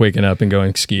waking up and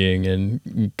going skiing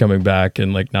and coming back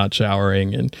and not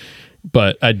showering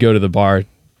but I'd go to the bar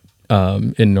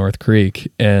in North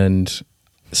Creek and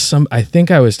I think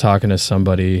I was talking to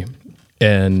somebody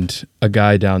and a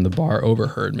guy down the bar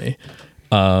overheard me.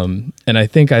 And I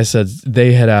think I said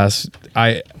they had asked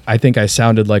I think I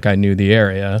sounded like I knew the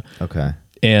area. Okay.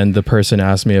 And the person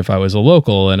asked me if I was a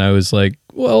local and I was like,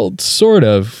 well, sort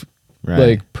of. Right.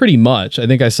 Like pretty much. I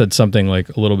think I said something like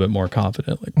a little bit more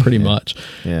confident, like pretty much.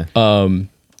 Yeah.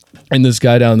 And this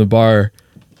guy down the bar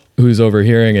who's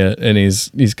overhearing it, and he's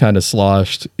kind of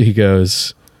sloshed. He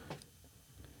goes,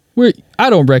 I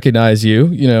don't recognize you,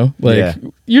 Yeah.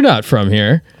 you're not from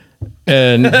here.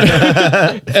 And and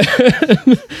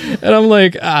I'm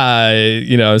like, I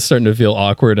was starting to feel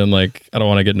awkward and like, I don't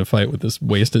want to get in a fight with this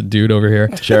wasted dude over here.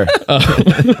 Sure.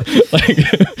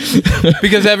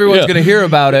 Because everyone's going to hear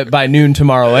about it by noon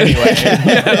tomorrow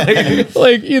anyway.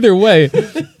 Like either way,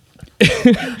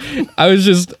 I was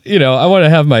just, I want to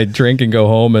have my drink and go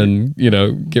home and,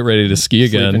 get ready to ski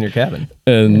Sleep again in your cabin.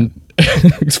 and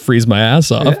freeze my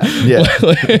ass off. Yeah.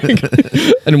 Like, I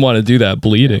didn't want to do that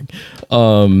bleeding.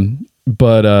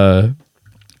 But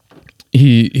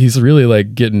he's really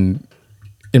like getting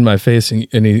in my face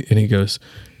and he goes,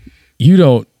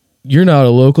 you're not a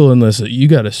local unless you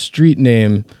got a street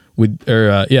name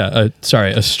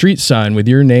a street sign with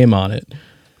your name on it,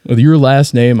 with your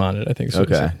last name on it, I think. So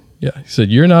Okay. Yeah, he said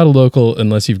you're not a local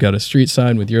unless you've got a street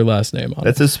sign with your last name on it.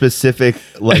 That's a specific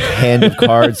like hand of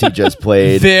cards he just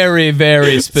played. Very,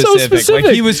 very specific. specific.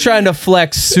 Like he was trying to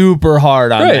flex super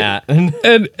hard on that. And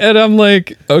I'm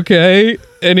like, okay.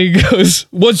 And he goes,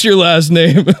 what's your last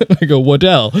name? I go,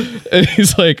 Waddell. And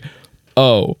he's like,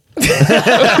 oh.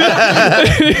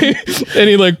 And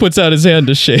he like puts out his hand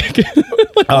to shake.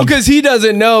 Because he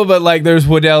doesn't know, but like there's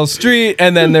Waddell Street,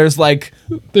 and then there's like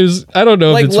I don't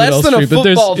know like if it's less Waddell than a Street, but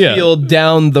football field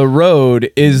down the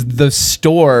road is the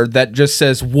store that just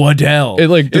says Waddell. It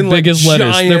like the in, biggest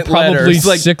letters. They're giant probably letters.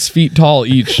 Like 6 feet tall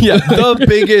each. yeah, the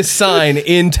biggest sign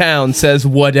in town says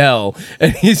Waddell,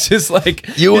 and he's just like,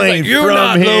 You he's ain't like, you're from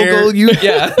not here." local. You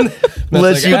yeah.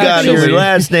 Unless you got your actually,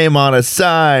 last name on a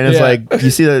sign. It's Yeah. like, you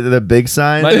see the big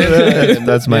sign? My name's-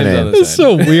 That's my name's on name. the It's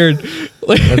so weird.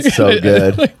 Like, That's so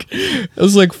good. Like, I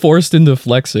was like forced into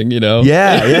flexing, Yeah,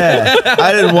 yeah.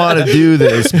 I didn't want to do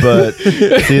this, but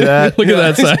see that? Look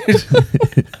at that sign.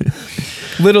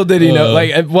 Little did he know,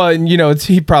 like, well,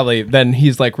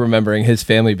 he's like remembering his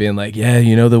family being like, yeah,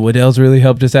 the Waddells really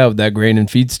helped us out with that grain and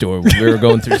feed store when we were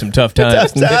going through some tough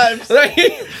times. Times.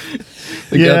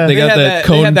 They got that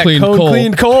cone clean coal.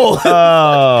 clean coal.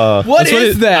 Oh. What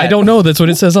is that? I don't know. That's what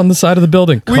it says on the side of the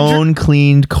building. Cone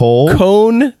cleaned coal?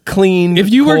 Cone clean. If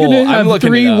you were coal. going to I'm have looking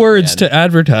 3 it up, words man. to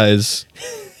advertise,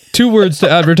 2 words to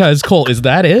advertise coal, is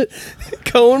that it?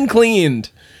 Cone cleaned.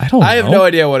 I don't know. I have no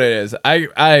idea what it is. I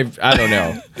don't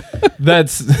know.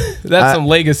 That's some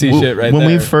legacy shit right when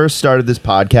there. we first started this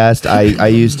podcast, I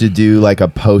used to do like a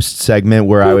post segment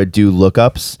where I would do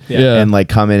lookups Yeah. and like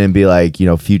come in and be like,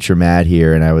 future Matt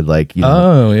here. And I would like,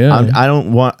 Oh, yeah. I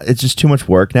don't want, it's just too much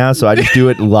work now. So I just do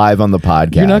it live on the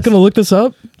podcast. You're not going to look this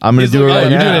up? I'm going to do it right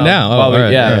you're now. doing it now. Oh, Well, all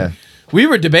right, yeah. all right. We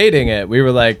were debating it. We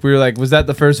were like, was that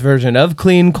the first version of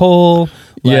clean coal?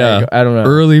 Like, Yeah. I don't know.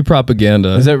 Early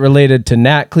propaganda. Is it related to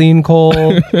Nat Clean Coal?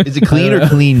 Is it clean or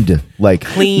cleaned? Like,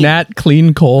 Clean. Nat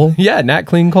Clean Coal? Yeah, Nat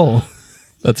Clean Coal.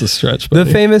 That's a stretch. The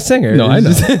buddy. famous singer. No, I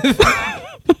know.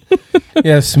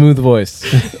 Yeah, smooth voice.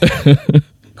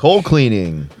 coal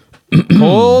cleaning.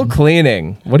 Coal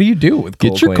cleaning. What do you do with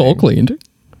coal Get your coal cleaned.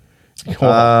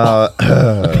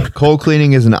 Coal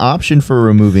cleaning is an option for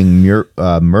removing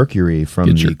mercury from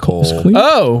Get the your coals coal. cleaned.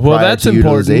 Oh, well, prior that's to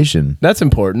important. utilization. That's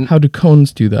important. How do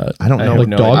cones do that? I don't know. have Like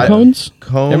no dog idea. cones?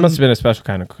 Cone. There must have been a special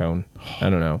kind of cone. I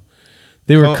don't know.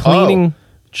 They were Oh, cleaning.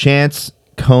 Chance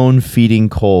cone feeding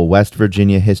coal, West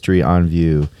Virginia history on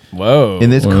view. Whoa. In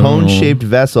this cone-shaped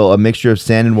vessel, a mixture of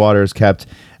sand and water is kept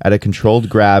at a controlled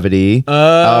gravity.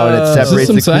 And it separates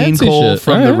some the clean sciencey coal shit.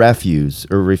 from the Alright. refuse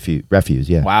or refuse.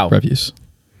 Yeah. Wow. Refuse.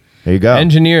 There you go.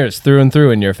 Engineers through and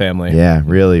through in your family. Yeah,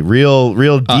 really, real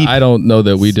deep. I don't know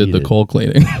that we did the seated. coal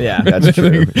cleaning. Yeah. That's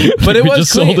true. But it We was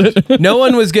just sold clean. it. No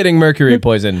one was getting mercury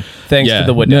poison thanks to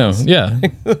the Woodlands. No,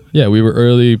 yeah. Yeah, we were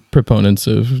early proponents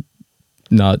of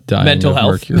not dying Mental of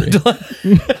health. mercury.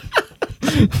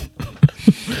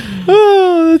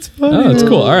 Oh, that's funny. Oh, that's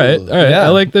cool. All right. All right. Yeah. I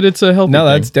like that it's a healthy No, thing.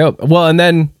 that's dope. Well, and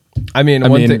then, I mean,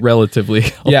 one thing, relatively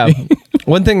healthy. yeah,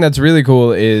 one thing that's really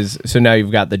cool is so now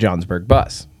you've got the Johnsburg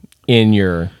bus in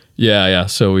your Yeah.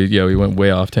 So we went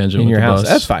way off tangent in with your the house. bus.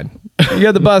 That's fine. You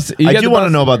got the bus. I do want to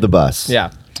know about the bus.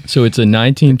 Yeah. So it's a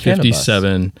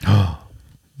 1957.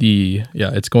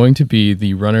 It's going to be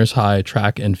the Runners High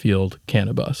Track and Field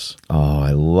Cannabus. Oh,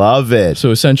 I love it.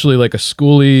 So essentially like a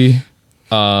schoolie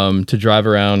to drive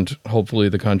around, hopefully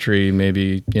the country,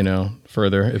 maybe,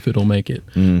 further if it'll make it.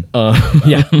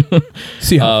 Yeah.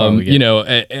 See how far we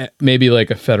get. Maybe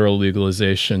like a federal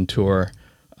legalization tour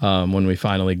when we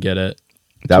finally get it.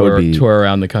 That would be- tour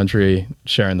around the country,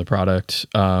 sharing the product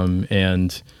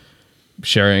and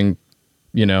sharing,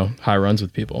 high runs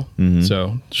with people.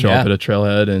 So show up Yeah. at a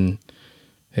trailhead and,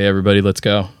 hey, everybody, let's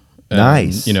go. and,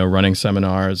 Nice. running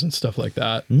seminars and stuff like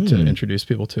that to introduce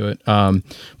people to it.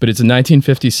 But it's a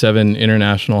 1957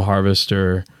 International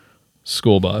Harvester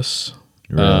school bus.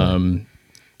 Really?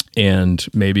 And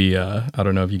maybe I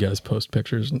don't know if you guys post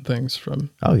pictures and things from.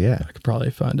 Oh yeah. I could probably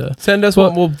find a. Send us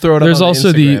one. We'll throw it up. There's on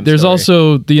also the Instagram there's story.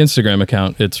 also the Instagram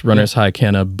account. It's Runners High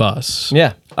Canna Bus.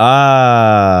 Yeah,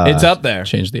 It's it's up there.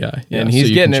 Change the I. And he's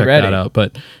you getting can it check ready. that out.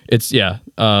 But it's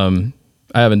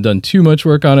I haven't done too much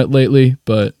work on it lately,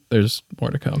 but there's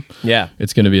more to come. Yeah.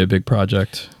 It's going to be a big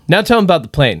project. Now tell him about the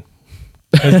plane.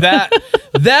 'Cause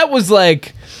that was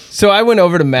like, so I went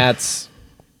over to Matt's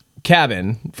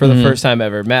cabin for the first time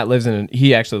ever. Matt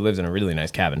he actually lives in a really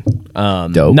nice cabin.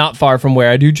 Dope. Not far from where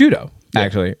I do judo,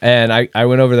 actually. And I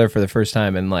went over there for the first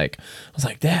time and like, I was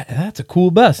like, that's a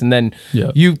cool bus. And then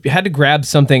Yeah. you had to grab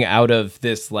something out of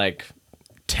this like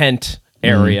tent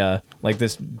area, like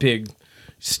this big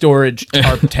storage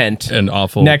tarp tent. And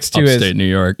awful Next to his- upstate New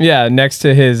York Yeah, next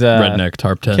to his redneck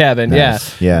tarp tent. cabin.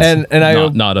 Nice. Yeah. Yes. And I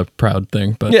Not a proud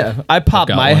thing, but I popped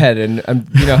got my one. head and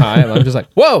you know how I am. I'm just like,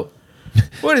 whoa,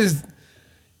 what is?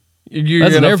 You're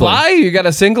That's an gonna airplane. fly? You got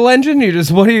a single engine?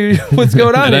 What's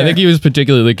going on And here? I think he was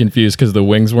particularly confused because the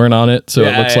wings weren't on it, so it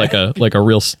Yeah, looks yeah. like a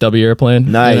real stubby airplane.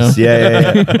 you Nice. know?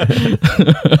 Yeah.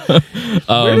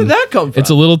 Where did that come from? It's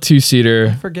a little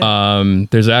two-seater. forget.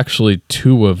 There's actually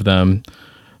two of them.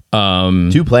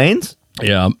 2 planes?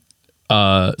 Yeah.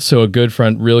 So a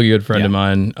really good friend Yeah. of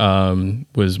mine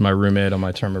was my roommate on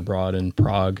my term abroad in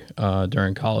Prague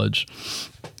during college.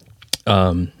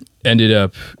 Ended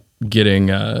up getting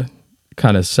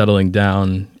kind of settling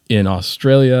down in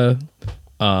Australia.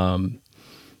 Got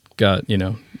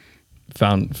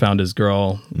found his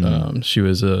girl. She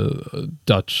was a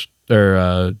Dutch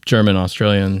or German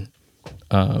Australian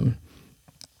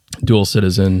dual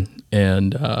citizen,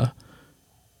 and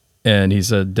he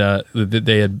said that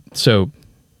they had, so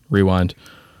rewind.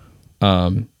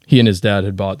 He and his dad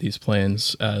had bought these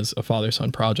planes as a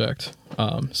father-son project.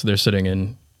 So they're sitting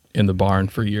in the barn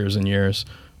for years and years.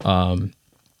 And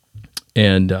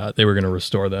they were going to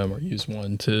restore them or use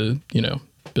one to,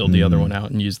 build the other one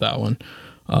out and use that one.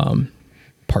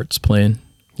 Parts plane.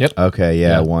 Yep. Okay,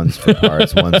 yeah, one's for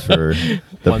parts, one's for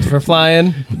One's for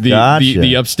flying. Gotcha.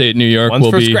 The upstate New York One's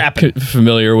will for be scrapping.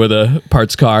 familiar with a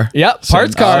parts car. Yep.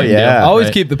 Parts car. Oh, yeah. Always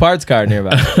Right. keep the parts car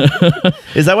nearby.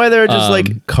 Is that why there are just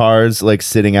like cars like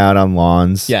sitting out on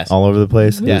lawns Yes. all over the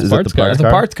place? Yeah, Is that the parts car. parts That's a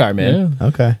car? parts car, man.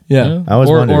 Okay. Yeah. I was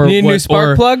wondering. Need a new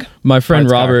spark plug? My friend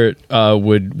Parts car. Robert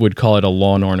would call it a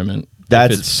lawn ornament. If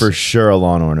That's it's- for sure a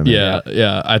lawn ornament.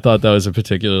 Yeah. I thought that was a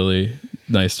particularly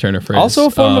nice turn of phrase. Also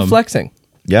a form of flexing.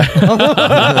 Yeah.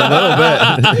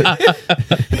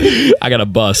 I got a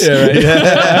bus.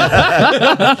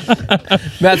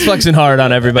 Matt's flexing hard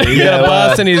on everybody. He's got a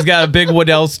bus and he's got a big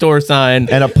Waddell store sign.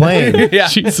 And a plane. Yeah.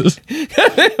 Jesus,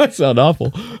 that sound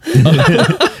awful.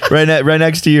 right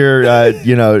next to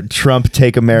your Trump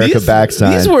Take America Back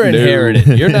sign. These were inherited.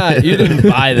 You didn't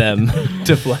buy them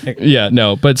to flex. Yeah,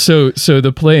 no, but so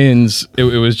the planes. It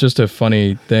was just a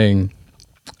funny thing.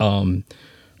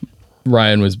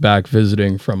 Ryan was back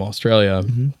visiting from Australia,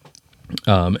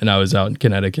 and I was out in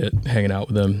Connecticut hanging out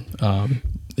with him.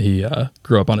 He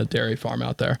grew up on a dairy farm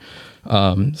out there.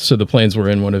 So the planes were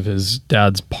in one of his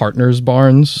dad's partner's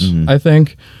barns, I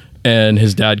think. And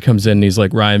his dad comes in and he's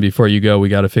like, Ryan, before you go, we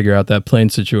got to figure out that plane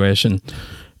situation.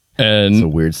 And It's a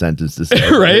weird sentence to say.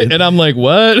 right? And I'm like,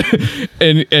 what?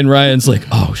 And Ryan's like,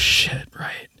 oh shit,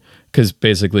 right? Because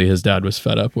basically his dad was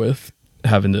fed up with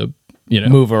having to,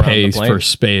 Move around pay the plane. for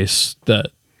space that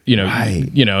Right.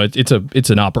 it's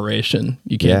an operation.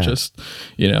 You can't Yeah. just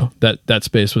that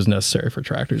space was necessary for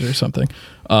tractors or something.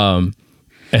 And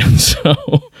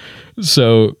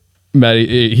so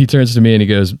Maddie, he turns to me and he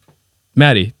goes,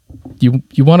 Maddie, you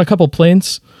want a couple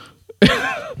planes?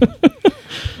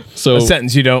 So A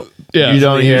sentence you don't. yeah, You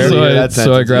don't hear that so I sentence.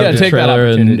 You grabbed gotta the take that trailer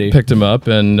opportunity. and picked him up,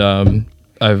 and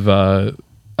I've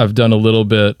done a little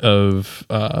bit of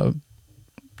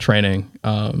training.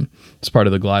 It's part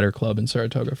of the glider club in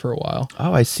Saratoga for a while.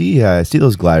 Oh, I see. I see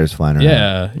those gliders flying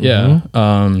around. Yeah.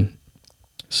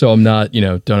 So I'm not,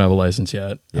 don't have a license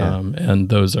yet. Yeah. And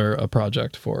those are a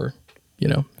project for,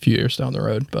 a few years down the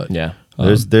road. But Yeah.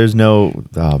 There's no.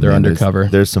 Oh, they're man, undercover.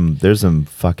 There's some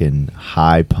fucking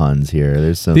high puns here.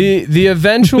 There's some. The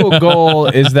eventual goal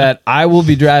is that I will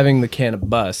be driving the Canna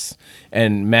bus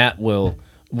and Matt will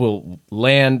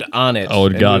land on it. Oh,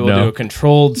 and God, we will no. do a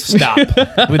controlled stop with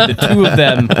the two of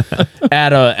them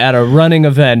at a running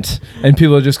event, and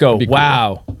people will just go, Be cool.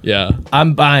 "Wow, yeah.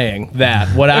 I'm buying that."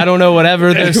 I don't know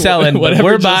whatever they're selling, but Whatever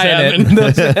we're just buying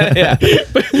it.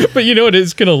 Yeah. But you know what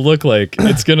it's going to look like?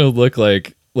 It's going to look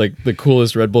like like the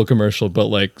coolest Red Bull commercial, but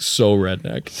like so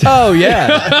redneck. Oh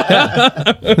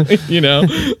yeah. You know?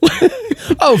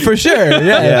 Oh, for sure.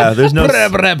 Yeah. Yeah, there's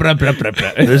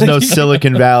no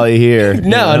Silicon Valley here.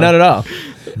 No, not at all.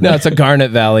 No, it's a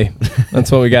Garnet Valley.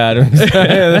 That's what we got.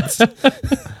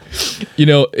 You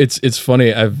know, it's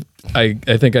funny.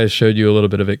 I think I showed you a little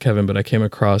bit of it, Kevin, but I came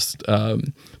across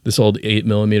this old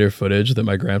 8mm footage that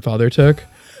my grandfather took.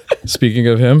 Speaking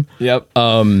of him. Yep.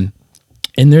 And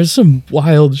there's some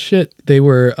wild shit. They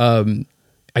were,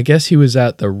 I guess he was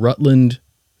at the Rutland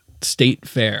State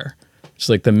Fair. It's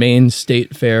like the main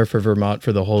state fair for Vermont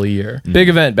for the whole year. Big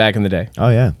event back in the day. Oh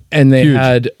yeah. And they Huge.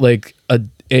 had like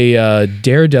a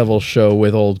Daredevil show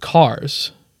with old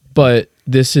cars. But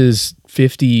this is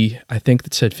 50, I think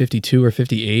it said 52 or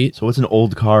 58. So what's an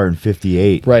old car in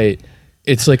 '58? Right.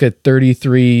 It's like a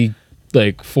 33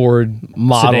 like Ford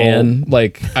Model. sedan.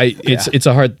 Like it's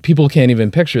a hard, people can't even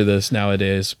picture this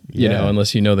nowadays, you Yeah. know,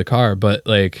 unless you know the car, but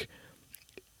like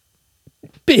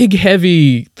big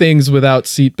heavy things without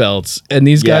seatbelts, and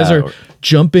these guys Yeah. are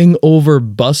jumping over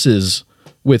buses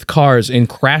with cars and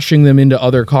crashing them into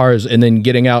other cars and then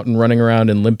getting out and running around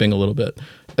and limping a little bit.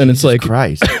 And it's like,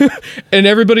 Christ. and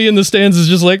everybody in the stands is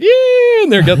just like, yeah,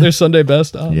 and they're got their Sunday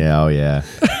best on. Yeah, oh yeah.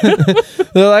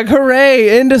 They're like,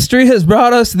 hooray, industry has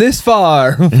brought us this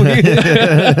far.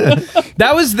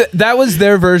 That was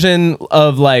their version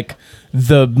of like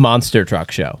the monster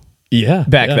truck show. Yeah.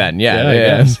 Back then, yeah. I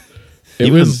guess. It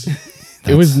Even-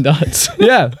 was nuts.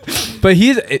 Yeah. But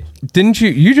didn't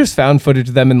you just found footage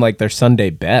of them in like their Sunday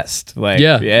best. Like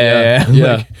Yeah.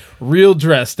 Like, real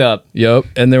dressed up. Yep.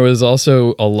 And there was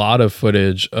also a lot of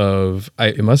footage of,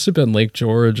 it must have been Lake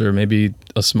George or maybe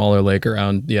a smaller lake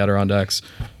around the Adirondacks,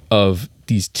 of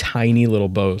these tiny little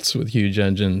boats with huge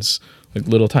engines, like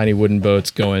little tiny wooden boats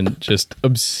going just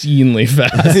obscenely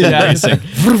fast and racing.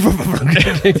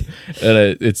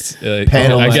 And it's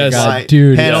Panels, I guess,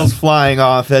 dude, panels flying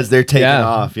off as they're taking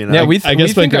off. You know. Yeah, we I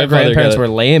guess my think our grandfather grandparents got it.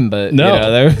 were lame, but No. you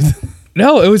know, there was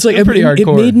no, it was like, They're pretty it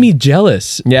hardcore. made me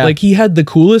jealous. Yeah. Like he had the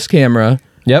coolest camera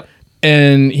Yep.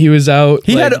 and he was out.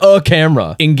 He like, had a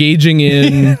camera. engaging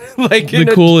in Like the in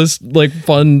a- coolest, like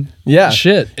fun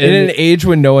shit. In And an age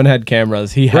when no one had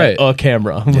cameras, he had Right. a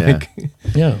camera. Yeah. Like,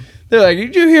 yeah. they're like,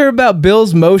 did you hear about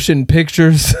Bill's motion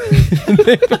pictures?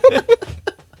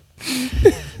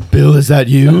 Bill, is that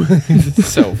you?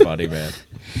 So funny, man.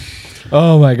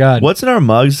 Oh my god. What's in our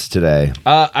mugs today?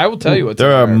 I will tell you what.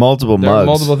 There are multiple There are mugs.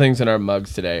 multiple things in our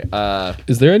mugs today.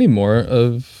 Is there any more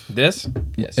of This?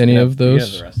 Yes. Any we of have- those? we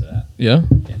have the rest of that.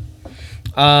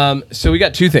 yeah? So we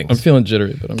got two I'm things. feeling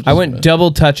jittery, but I'm just I went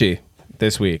double touchy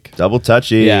this week. Double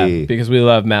touchy. Yeah, because we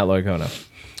love Matt Loicona.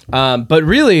 But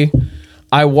really,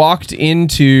 I walked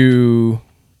into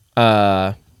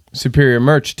Superior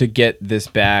Merch to get this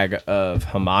bag of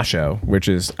Hamasho, which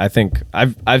is, I think,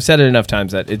 I've said it enough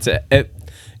times that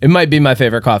it might be my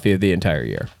favorite coffee of the entire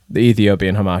year. The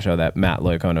Ethiopian Hamasho that Matt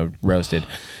Loicona roasted.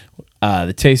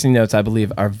 The tasting notes, I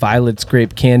believe, are violets,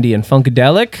 grape candy, and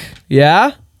funkadelic.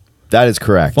 Yeah, That is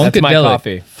correct. Funk- that's my Funkadelic.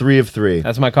 coffee. 3 of 3.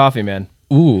 That's my coffee, man.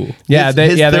 Ooh. Yeah, his, they,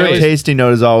 his yeah, they're third always- tasting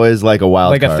note is always like a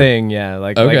wild like card. a thing, yeah,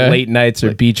 like Okay. late nights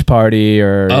or beach party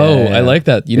or. Oh, yeah. I like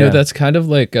that. You Yeah. know, that's kind of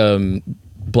like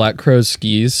Black Crow's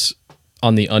skis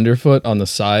on the underfoot on the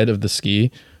side of the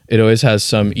ski. It always has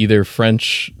some either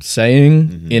French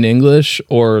saying in English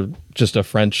or just a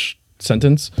French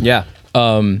sentence. Yeah.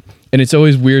 And it's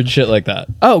always weird shit like that.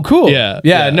 Oh, cool. Yeah,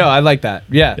 yeah. yeah. No, I like that.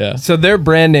 Yeah. Yeah. So their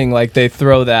branding, like they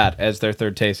throw that as their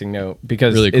third tasting note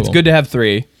because Really it's cool. good to have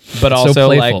 3, but It's so also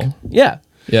like, playful. yeah.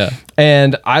 Yeah.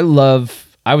 And I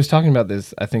was talking about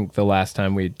this, I think the last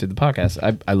time we did the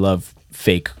podcast. I love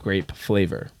fake grape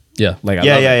flavor. Yeah. Like, I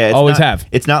Yeah, love yeah, it. yeah. It's Always not- have.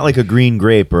 It's not like a green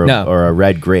grape or, No. or a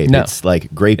red grape. No. It's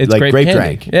like grape, It's like grape grape candy.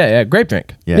 drink. Yeah, yeah, grape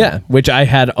drink. Yeah. Yeah. Which I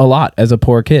had a lot as a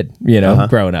poor kid,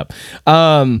 growing up.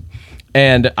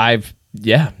 And I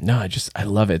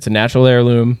love it. It's a natural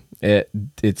heirloom.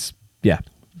 It's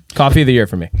coffee of the year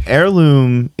for me.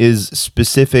 Heirloom is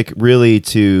specific really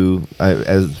to,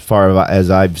 as far as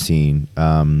I've seen,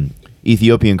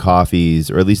 Ethiopian coffees,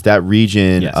 or at least that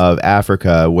region Yes. of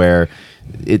Africa where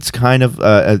it's kind of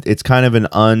an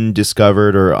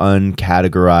undiscovered or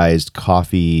uncategorized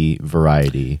coffee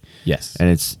variety. Yes. And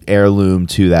it's heirloom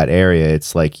to that area.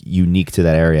 It's like unique to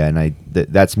that area, and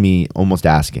that's me almost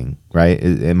asking, right?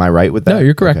 Am I right with that? No,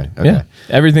 you're correct. Okay, okay. Yeah.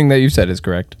 Everything that you said is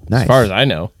correct. Nice. As far as I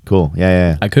know. Cool.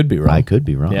 Yeah. I could be wrong. I could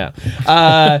be wrong. Yeah.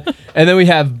 And then we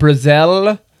have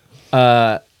Brazil.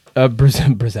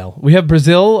 Brazil. We have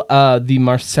Brazil, the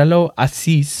Marcelo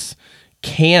Assis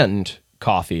canned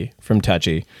coffee from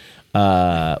Touchy,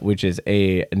 which is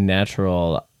a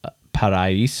natural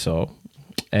paraíso.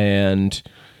 And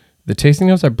The tasting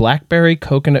notes are blackberry,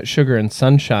 coconut sugar, and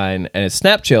sunshine, and it's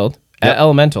snap chilled at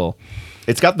Elemental.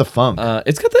 It's got the funk.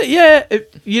 It's got the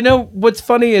you know what's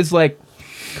funny is like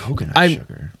Coconut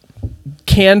sugar.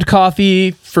 Canned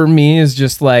coffee for me is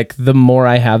just like the more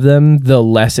I have them, the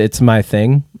less it's my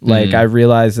thing. Like I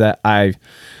realize that I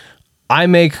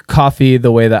make coffee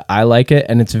the way that I like it,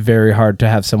 and it's very hard to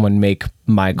have someone make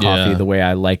my coffee the way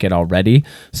I like it already.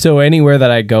 So anywhere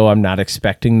that I go, I'm not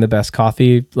expecting the best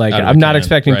coffee. Like I'm not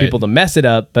expecting people to mess it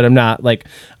up, but I'm not like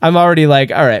I'm already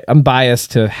like, all right, I'm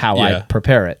biased to how I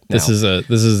prepare it now. This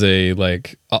is a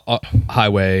like a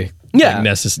highway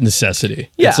necessity.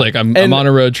 Yeah. It's like I'm on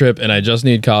a road trip and I just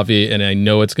need coffee and I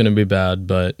know it's going to be bad,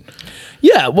 but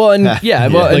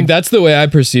like that's the way I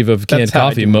perceive of canned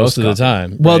coffee most of the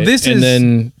time. Well, right? this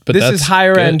is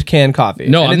higher end canned coffee.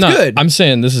 No, and I'm it's not. Good. I'm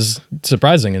saying this is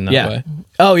surprising in that way.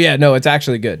 Oh yeah, no, it's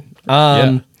actually good.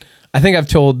 I think I've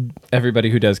told everybody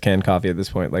who does canned coffee at this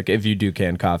point, like if you do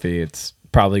canned coffee, it's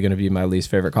probably going to be my least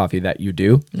favorite coffee that you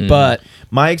do. But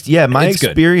my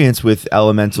experience with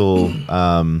Elemental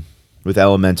with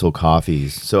Elemental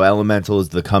coffees. So Elemental is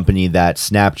the company that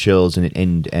Snap Chills and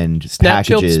Snap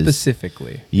Chilled packages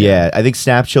specifically. Yeah, I think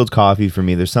Snap Chilled coffee for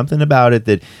me, there's something about it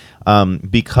that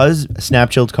because Snap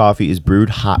Chilled coffee is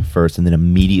brewed hot first and then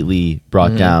immediately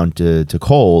brought down to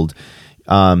cold,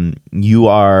 you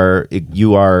are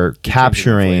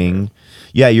capturing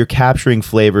you're capturing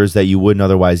flavors that you wouldn't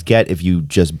otherwise get if you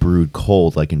just brewed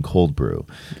cold, like in cold brew.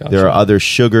 Gotcha. There are other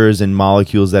sugars and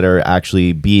molecules that are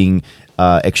actually being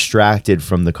extracted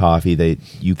from the coffee that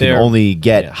you can only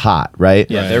get hot, right?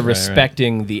 Yeah, they're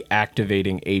respecting the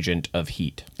activating agent of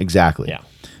heat. Exactly. Yeah.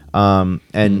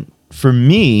 And for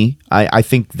me, I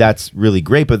think that's really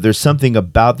great, but there's something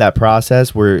about that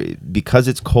process where because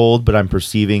it's cold, but I'm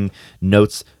perceiving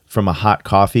notes from a hot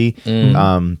coffee,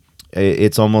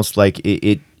 it's almost like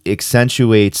it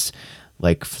accentuates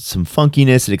like some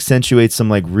funkiness. It accentuates some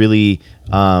like really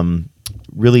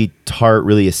tart,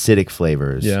 really acidic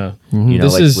flavors. Yeah. You know,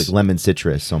 like lemon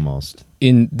citrus almost.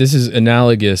 This is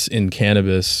analogous in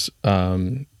cannabis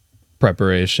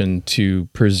preparation to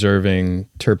preserving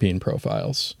terpene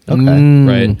profiles. Okay.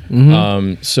 Right.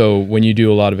 So when you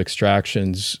do a lot of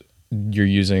extractions, you're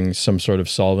using some sort of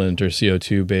solvent or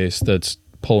CO2 base that's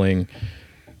pulling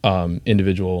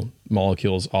individual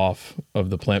molecules off of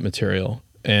the plant material,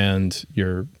 and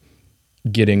you're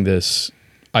getting this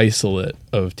isolate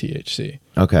of THC.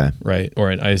 Okay. Right.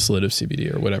 Or an isolate of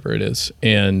CBD or whatever it is.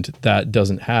 And that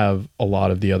doesn't have a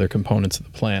lot of the other components of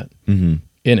the plant in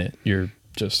it. You're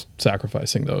just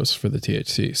sacrificing those for the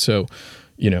THC. So,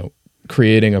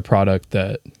 creating a product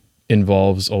that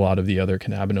involves a lot of the other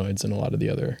cannabinoids and a lot of the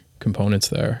other components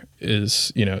there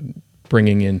is,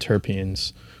 bringing in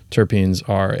terpenes. Terpenes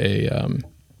are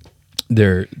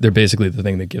they're basically the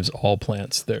thing that gives all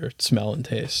plants their smell and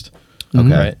taste. Okay.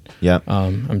 Right. Yeah.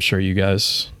 I'm sure you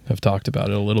guys have talked about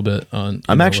it a little bit on.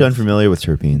 I'm actually unfamiliar with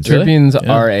terpenes. Really? Terpenes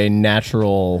are a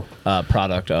natural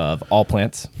product of all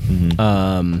plants.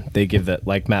 They give that,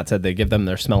 like Matt said, they give them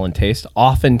their smell and taste.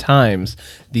 Oftentimes,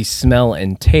 the smell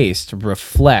and taste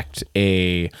reflect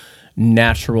a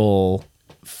natural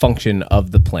function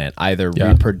of the plant, either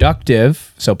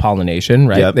reproductive, so pollination,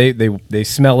 right? Yep. They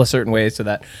smell a certain way, so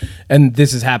that, and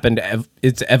this has happened,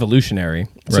 it's evolutionary,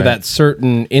 so that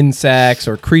certain insects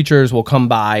or creatures will come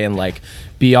by and like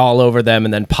be all over them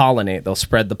and then pollinate. They'll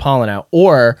spread the pollen out,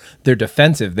 or they're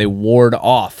defensive, they ward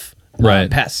off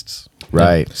pests.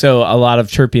 Right. So a lot of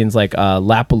terpenes, like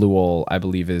lapalluol, I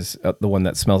believe, is the one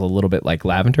that smells a little bit like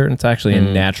lavender, and it's actually a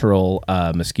natural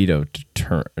mosquito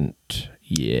deterrent.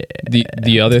 Yeah.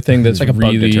 The other thing that's like a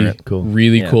bug deterrent.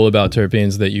 really cool about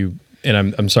terpenes that you,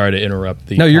 and I'm sorry to interrupt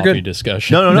the coffee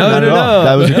discussion. No, not at all.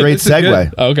 That was a great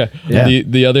segue. Okay. Yeah.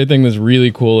 The other thing that's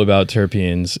really cool about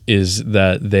terpenes is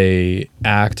that they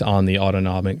act on the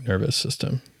autonomic nervous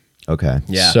system. Okay.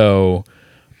 Yeah. So,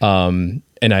 and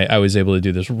I was able to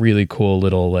do this really cool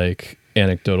little like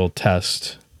anecdotal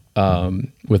test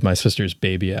with my sister's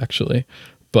baby actually,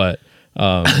 but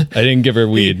I didn't give her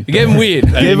weed. You gave him weed.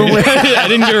 I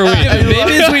didn't give her weed.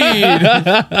 Baby's weed.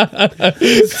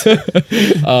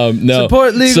 No.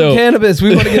 Support legal cannabis.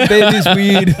 We want to get babies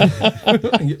weed.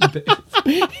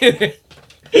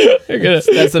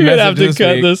 That's the message. Have to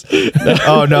cut this.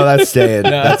 Oh no, that's staying.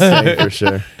 That's staying for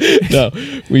sure. No,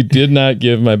 we did not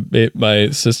give my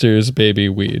sister's baby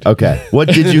weed. Okay. What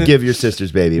did you give your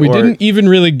sister's baby? We didn't even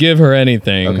really give her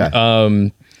anything.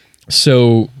 Okay.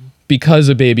 So because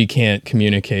a baby can't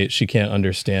communicate, she can't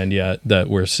understand yet that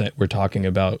we're talking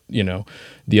about,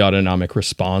 the autonomic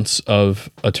response of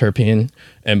a terpene.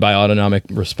 And by autonomic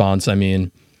response, I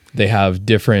mean they have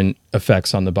different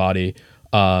effects on the body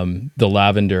The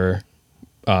lavender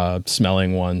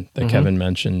smelling one that Kevin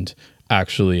mentioned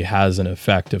actually has an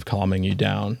effect of calming you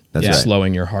down, That's right.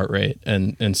 slowing your heart rate,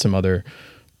 and some other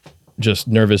just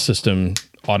nervous system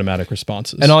automatic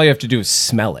responses. And all you have to do is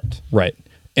smell it. Right.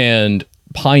 And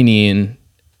pinene,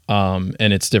 and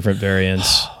its different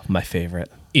variants, My favorite.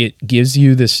 it gives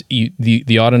you this,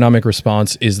 the autonomic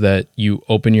response is that you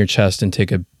open your chest and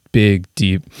take a big,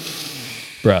 deep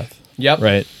breath. Yep.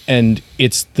 Right. And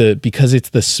because it's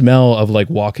the smell of like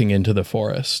walking into the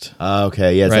forest.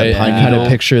 Okay, yeah, it's Right. that pine I kind of needle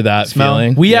picture that smell.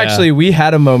 feeling. We Yeah. we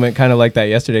had a moment kind of like that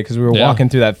yesterday because we were Yeah. walking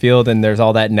through that field and there's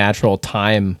all that natural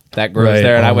thyme that grows Right.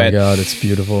 there. And oh I my went, God, it's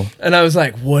beautiful. and I was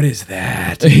like, what is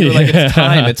that? And we were like, it's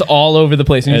thyme. It's all over the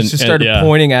place. And, you And- just and- started yeah.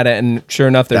 pointing at it. And sure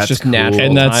enough, there's That's just cool. natural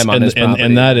And that's thyme on his property.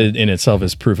 and that in itself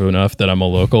is proof enough that I'm a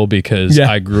local because Yeah.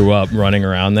 I grew up running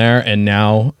around there, and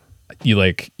now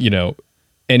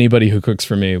anybody who cooks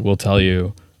for me will tell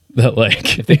you that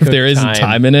like if cook there isn't thyme.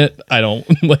 time in it, I don't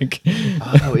like.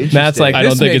 Oh, interesting. Matt's like, I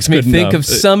this don't think makes it's me good think enough. of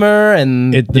summer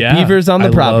and the Yeah, beavers on I the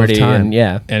love property. thyme. And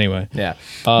yeah. Anyway, Yeah.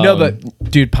 No,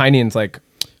 but dude, pinene's like,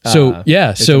 so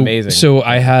it's amazing. so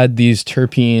I had these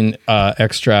terpene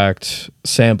extract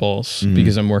samples Mm-hmm.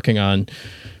 because I'm working on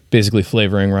basically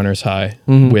flavoring Runner's High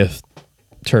with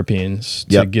terpenes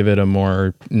to Yep. give it a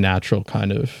more natural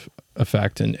kind of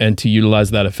effect and to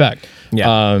utilize that effect.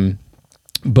 Yeah.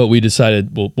 But we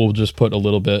decided we'll just put a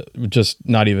little bit, just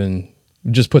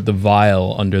put the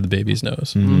vial under the baby's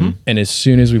nose. And as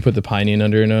soon as we put the pinene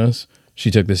under her nose, she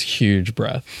took this huge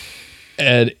breath.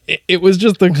 And it was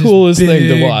just the coolest thing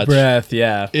to Big watch. breath,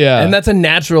 yeah. Yeah. And that's a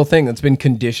natural thing that's been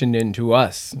conditioned into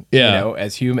us, Yeah.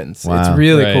 as humans. Wow. It's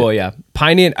really Right. cool, yeah.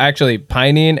 Pinene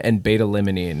and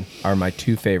beta-limonene are my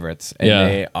two favorites, and Yeah.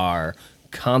 they are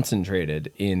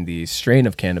concentrated in the strain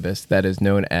of cannabis that is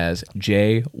known as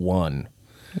J1.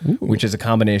 Which is a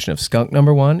combination of skunk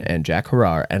number 1 and Jack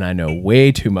Harar, and I know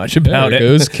way too much about There it.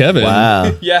 goes Kevin.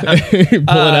 Wow. Yeah.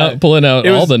 pulling out It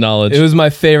all was- the knowledge. It was my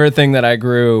favorite thing that I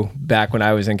grew back when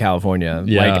I was in California.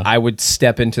 Yeah. Like I would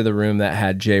step into the room that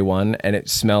had J1 and it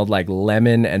smelled like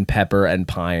lemon and pepper and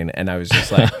pine. And I was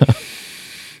just like,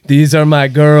 these are my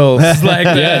girls. Like,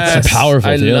 Yeah, it's a yes, powerful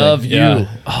I feeling. love you. Yeah.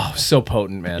 Oh, so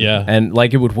potent, man. Yeah. And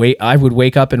like I would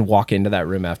wake up and walk into that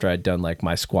room after I'd done like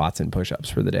my squats and push-ups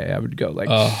for the day. I would go like,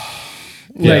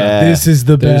 Yeah. this is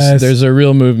the best. There's a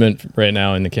real movement right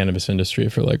now in the cannabis industry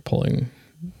for like pulling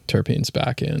terpenes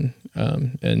back in,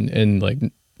 and like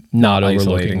not isolating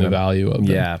overlooking the them. value of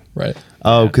them. Yeah. Right.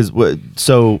 Oh, because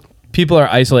so people are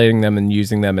isolating them and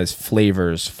using them as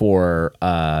flavors for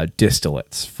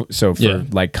distillates. So for Yeah.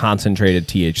 like concentrated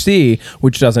THC,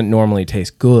 which doesn't normally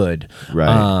taste good. Right.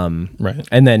 Right.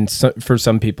 And then for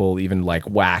some people, even like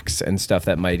wax and stuff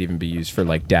that might even be used for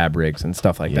like dab rigs and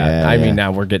stuff like that. Yeah, I yeah. mean,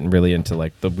 now we're getting really into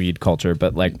like the weed culture,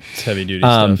 but like It's heavy duty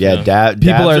stuff. yeah, you know?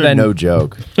 People dabs are then- no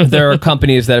joke. there are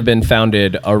companies that have been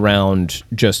founded around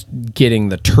just getting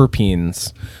the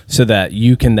terpenes so that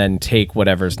you can then take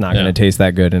whatever's not Yeah. going to taste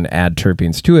that good and add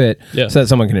terpenes to it Yeah. so that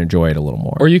someone can enjoy it a little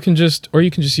more. Or you can just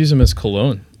use them as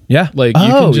cologne. Yeah. Like you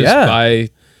Oh, can just yeah. buy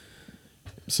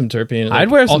some terpene. like,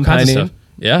 I'd wear all some kinds of pinene. stuff.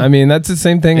 Yeah. I mean, that's the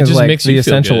same thing It as just like makes the you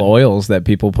feel essential good. oils that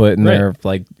people put in Right. their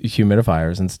like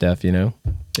humidifiers and stuff,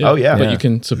 Oh, yeah. But Yeah. you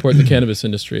can support the cannabis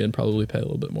industry and probably pay a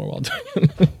little bit more while doing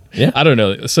it. Yeah. I don't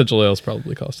know. Essential oils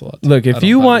probably cost a lot. Look, I if don't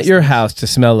you buy want these your things. house to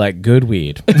smell like good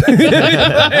weed.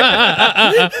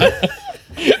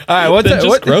 All right, what's Then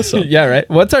just grow some. Yeah, right.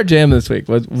 What's our jam this week?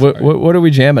 What are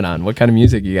we jamming on? What kind of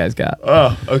music you guys got?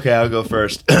 Oh, okay. I'll go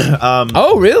first.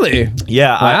 Oh, really?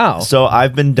 Yeah. Wow. So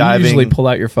I've been You diving. usually pull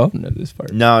out your phone at this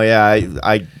part. No, yeah,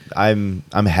 I'm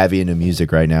heavy into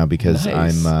music right now because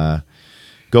Nice. I'm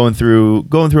going through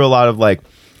a lot of like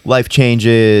life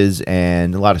changes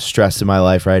and a lot of stress in my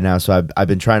life right now. So I've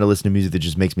been trying to listen to music that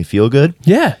just makes me feel good.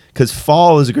 Yeah. Because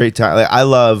fall is a great time. Like I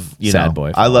love Sad boy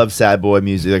I fall. love sad boy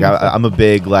music. Like I'm a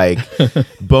big like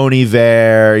Bon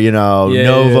Iver, Yeah,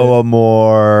 Novo yeah.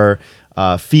 Amor,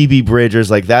 Phoebe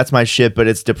Bridgers. Like that's my shit, but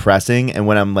it's depressing. And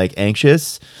when I'm like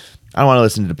anxious, I don't want to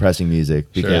listen to depressing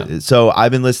music. Because so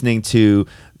I've been listening to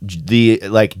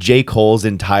J. Cole's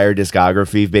entire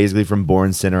discography, basically from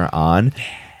Born Sinner on,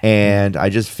 and I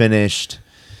just finished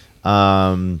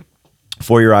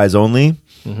For Your Eyes Only,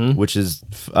 which is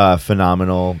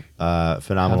phenomenal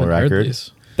Haven't heard record.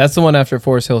 these. That's the one after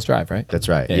Forest Hills Drive, right? That's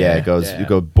right. Yeah, Yeah, it goes. yeah. You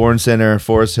go Born Sinner,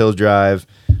 Forest Hills Drive,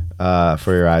 For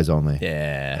Your Eyes Only.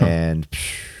 Yeah. And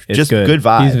It's just good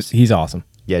vibes. He's awesome.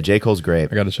 Yeah, J. Cole's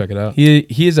great. I got to check it out.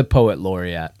 He is a poet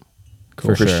laureate.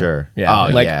 For sure. Yeah,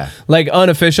 Oh, like yeah. like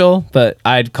unofficial, but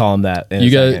I'd call him that. in a You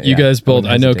guys, second, you yeah. guys both.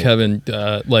 I know hesitate.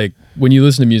 Kevin. Like when you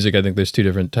listen to music, I think there's two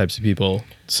different types of people.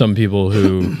 Some people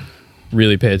who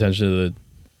really pay attention to the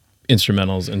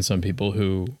instrumentals, and some people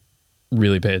who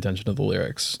really pay attention to the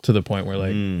lyrics to the point where,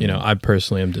 like, you know, I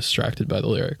personally am distracted by the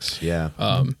lyrics. Yeah.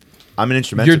 I'm an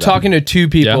instrumental. You're talking to two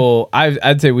people.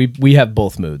 I'd say we have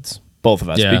both moods, both of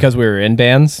us, Yeah. because we were in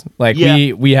bands. Like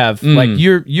Yeah. we have like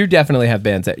you definitely have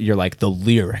bands that you're like the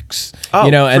lyrics, Oh,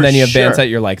 you know, and for then you have bands sure. that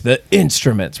you're like the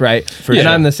instruments, right? sure.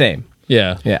 I'm the same.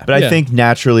 Yeah, Yeah. But I Yeah. think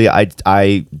naturally,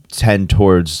 I tend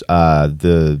towards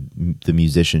the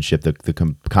musicianship,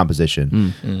 the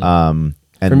composition, and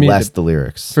For me, less the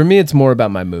lyrics. For me, it's more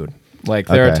about my mood. Like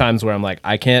there are Okay. times where I'm like,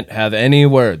 I can't have any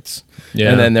words.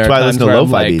 Yeah. And then there That's are why I times listen to where I'm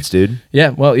lo-fi like, beats, dude. yeah,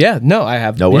 well, yeah, no, I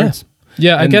have No yeah. words.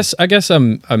 Yeah, And- I guess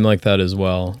I'm like that as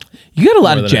well. You got a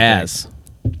lot More of than I jazz.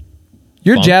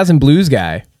 You're Funk? a jazz and blues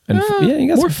guy. And yeah, you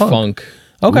got More some funk. funk.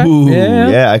 Okay. Ooh, yeah.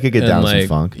 yeah, I could get And down like, some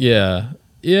funk. Yeah,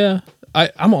 yeah.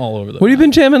 I'm all over the. What have you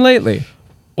been jamming lately?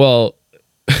 Well,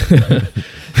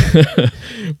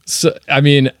 so I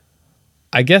mean,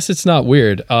 I guess it's not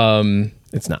weird.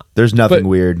 It's not. There's nothing But-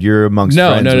 weird. You're amongst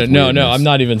No, friends no, with no. weirdness. I'm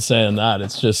not even saying that.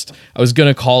 It's just I was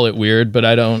gonna call it weird, but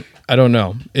I don't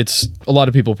know. It's a lot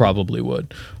of people probably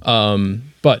would.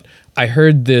 But I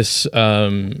heard this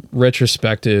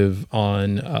retrospective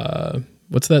on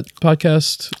what's that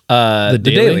podcast? The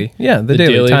Daily. Yeah, the the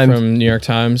Daily Times. from New York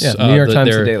Times. Yeah, New York Times,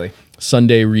 The their Daily.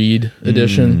 Sunday Read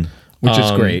edition, Which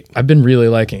is great. I've been really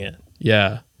liking it.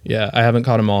 Yeah. I haven't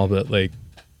caught them all, but like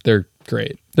they're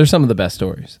great. They're some of the best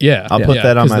stories. Yeah, I'll put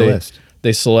that on 'cause my they- list.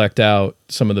 They select out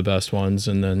some of the best ones,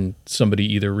 and then somebody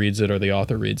either reads it or the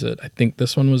author reads it. I think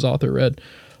this one was author read,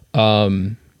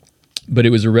 but it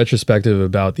was a retrospective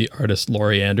about the artist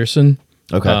Laurie Anderson.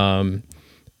 Okay.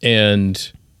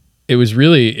 And it was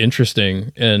really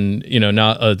interesting, and you know,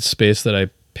 not a space that I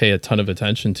pay a ton of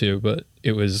attention to, but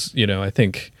it was, you know, I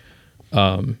think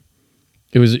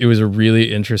it was a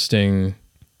really interesting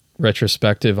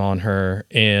retrospective on her,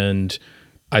 and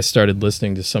I started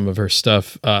listening to some of her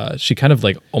stuff. She kind of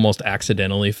like almost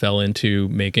accidentally fell into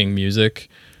making music.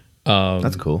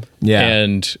 That's cool. Yeah.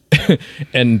 And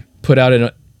and put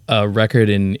out a record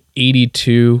in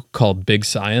 '82 called Big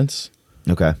Science.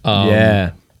 Okay.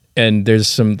 yeah. And there's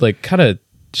some like kind of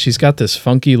she's got this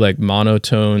funky like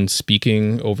monotone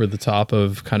speaking over the top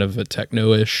of kind of a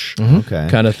techno-ish Okay.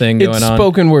 kind of thing going It's on.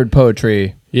 spoken word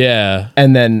poetry Yeah.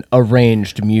 and then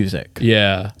arranged music.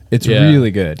 Yeah. It's Yeah.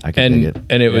 really good. I can dig it.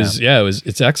 And it was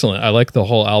it's excellent. I like the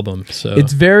whole album. So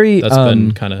It's very that's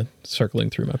been kind of circling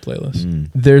through my playlist.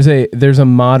 there's a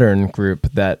modern group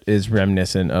that is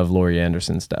reminiscent of Laurie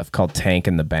Anderson stuff called Tank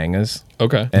and the Bangers.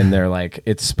 Okay. And they're like,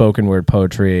 it's spoken word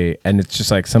poetry, and it's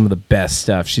just like some of the best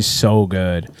stuff. She's so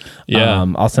good. Yeah.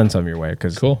 I'll send some your way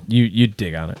because Cool. you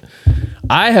dig on it.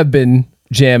 I have been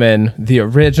jamming the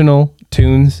original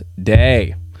Tunes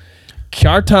Day.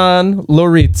 Kjartan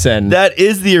Lauritzen That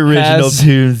is the original has-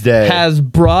 Tuesday. has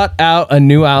brought out a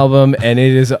new album, and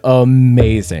it is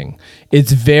amazing.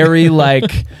 It's very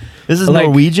like. This is like-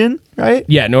 Norwegian, right?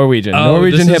 Yeah, Norwegian. Oh,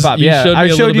 Norwegian this is- hip hop. you Yeah, showed me I a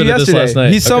showed little you bit of this yesterday. last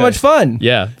night. He's so Okay. much fun.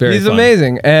 Yeah, very He's fun.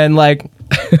 amazing. And like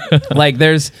like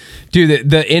there's dude,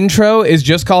 the intro is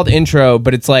just called intro,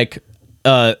 but it's like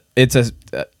it's a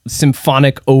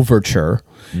symphonic overture.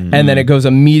 And then it goes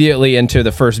immediately into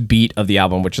the first beat of the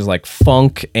album, which is like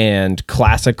funk and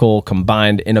classical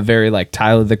combined in a very like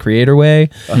Tyler the Creator way.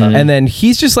 And then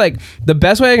he's just like the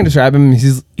best way I can describe him.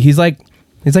 He's like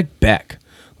Beck.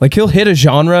 Like he'll hit a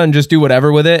genre and just do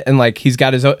whatever with it, and like he's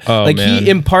got his own. Oh, like man. he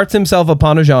imparts himself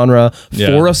upon a genre Yeah.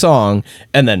 for a song,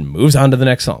 and then moves on to the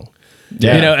next song.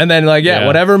 Yeah. You know, and then like Yeah.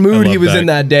 whatever mood I he love was in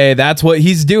Beck. that day, that's what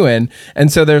he's doing. And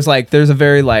so there's a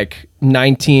very like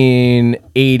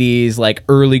 1980s like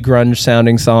early grunge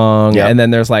sounding song, Yep. and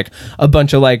then there's like a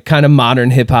bunch of like kind of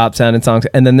modern hip hop sounding songs,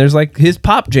 and then there's like his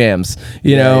pop jams,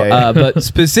 you know. yeah. But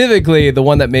specifically the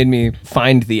one that made me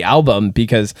find the album,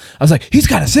 because I was like, he's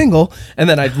got a single, and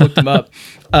then I looked him up.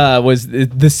 Was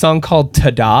the song called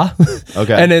Tada.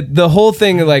 Okay. And the whole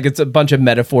thing, like, it's a bunch of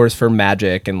metaphors for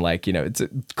magic, and like, you know, it's a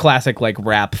classic like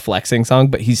rap flexing song,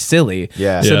 but he's silly.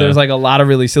 Yeah. So Yeah. there's like a lot of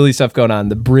really silly stuff going on.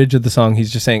 The bridge of the song,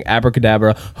 he's just saying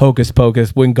abracadabra, hocus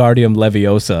pocus, Wingardium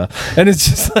Leviosa. And it's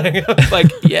just like, I was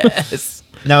like, yes.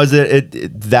 Now, is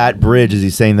it that bridge? Is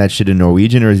he saying that shit in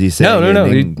Norwegian, or is he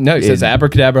saying No. He says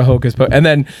abracadabra, hocus pocus. And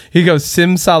then he goes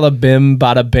simsalabim,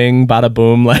 bada bing, bada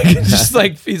boom. Like, it's just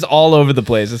like, he's all over the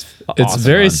place. It's It's awesome.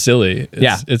 very silly.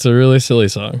 Yeah. It's a really silly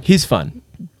song. He's fun.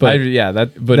 But- But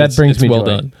that but that it's- brings it's me well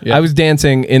joy. done. Yeah. I was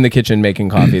dancing in the kitchen making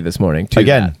coffee this morning to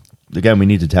Again. that. again, we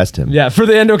need to test him. Yeah, for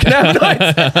the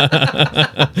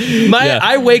endocannabinoids.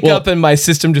 I wake up and my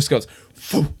system just goes.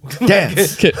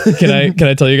 Dance. Can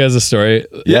I tell you guys a story?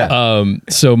 Yeah.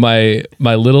 So my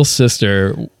little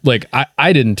sister, like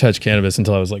I didn't touch cannabis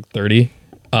until I was like 30.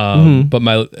 But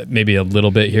maybe a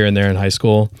little bit here and there in high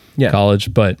school,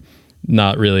 college, but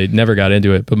not really, never got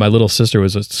into it. But my little sister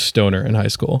was a stoner in high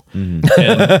school. And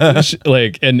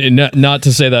and not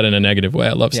to say that in a negative way.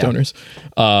 I love stoners.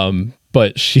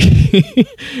 But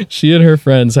she and her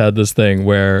friends had this thing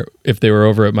where if they were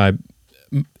over at my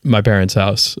parents'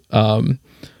 house,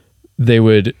 they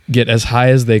would get as high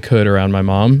as they could around my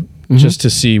mom just to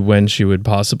see when she would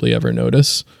possibly ever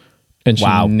notice. And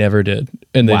she never did.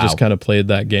 And they just kind of played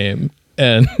that game.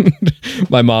 And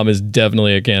my mom is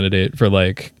definitely a candidate for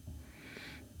like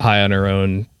high on her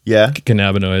own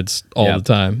cannabinoids all the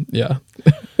time. Yeah.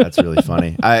 That's really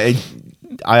funny. I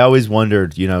always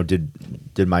wondered,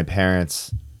 did my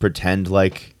parents pretend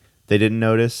like they didn't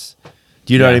notice?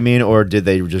 Do you know what I mean? Or did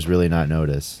they just really not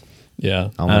notice?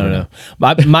 Yeah. I don't know.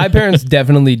 My parents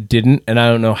definitely didn't, and I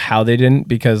don't know how they didn't,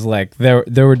 because like there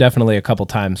were definitely a couple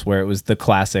times where it was the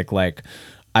classic, like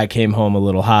I came home a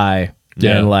little high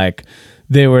and like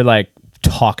they were like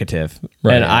talkative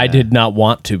and I did not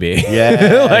want to be. So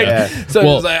it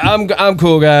was like, I'm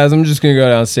cool, guys. I'm just gonna go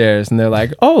downstairs, and they're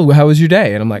like, oh, how was your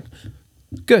day? And I'm like,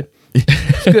 good.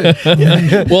 It's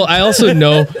good. Well,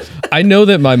 I know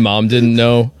that my mom didn't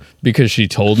know because she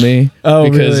told me. Oh,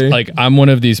 because really? like I'm one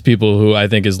of these people who I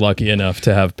think is lucky enough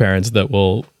to have parents that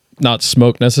will not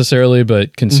smoke necessarily,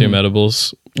 but consume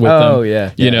edibles with them. Oh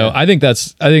yeah. You know, I think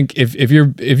if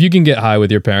you can get high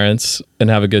with your parents and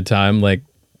have a good time, like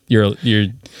you're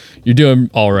doing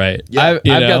all right. Yeah. I've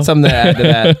got something to add to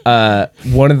that.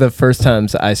 One of the first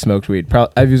times I smoked weed,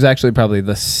 it was actually probably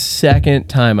the second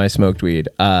time I smoked weed.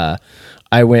 I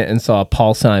went and saw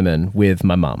Paul Simon with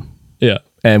my mom. Yeah.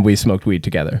 And we smoked weed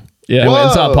together. Yeah. I went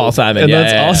and saw Paul Simon. And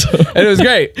that's awesome. And it was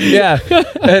great. Yeah.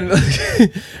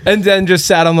 and then just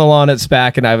sat on the lawn at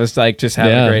SPAC, and I was like just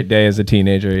having a great day as a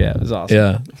teenager. Yeah, it was awesome.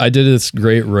 Yeah. I did this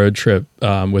great road trip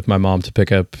with my mom to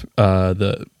pick up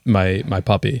my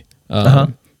puppy.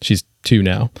 She's 2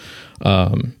 now.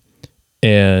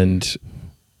 And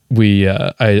we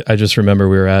I just remember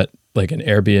we were at like an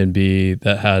Airbnb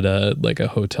that had a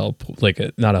hotel,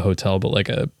 not a hotel, but like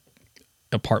a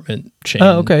apartment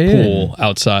chain pool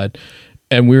outside,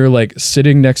 and we were like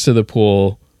sitting next to the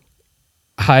pool,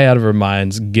 high out of our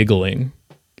minds, giggling,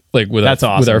 like with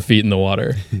our feet in the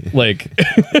water. Like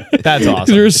that's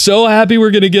awesome. We're so happy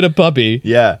we're gonna get a puppy.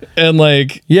 Yeah. And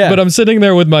like but I'm sitting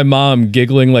there with my mom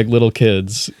giggling like little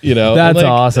kids, That's like,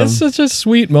 awesome. It's such a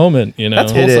sweet moment,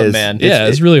 That's wholesome, man.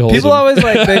 It's really wholesome. People always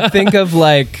like they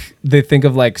think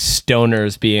of like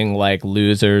stoners being like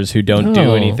losers who don't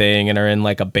do anything and are in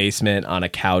like a basement on a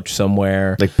couch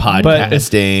somewhere, like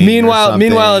podcasting.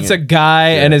 Meanwhile, it's a guy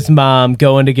and his mom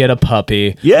going to get a puppy,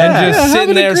 and just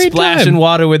sitting there splashing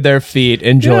water with their feet,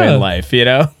 enjoying life.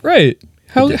 Right?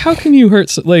 How can you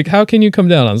hurt? Like, how can you come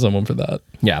down on someone for that?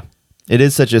 Yeah, it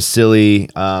is such a silly,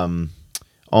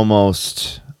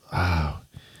 almost.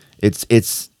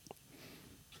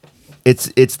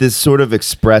 It's this sort of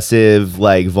expressive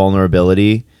like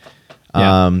vulnerability,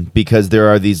 because there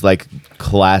are these like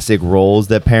classic roles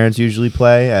that parents usually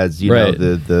play as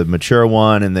the mature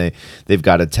one, and they've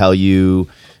got to tell you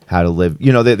how to live.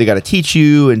 They got to teach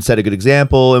you and set a good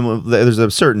example. And there's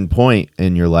a certain point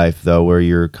in your life though where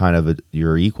you're kind of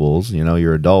you're equals.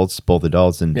 You're adults, both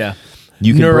adults, and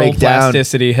you can break down.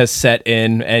 Neuroplasticity has set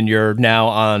in, and you're now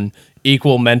on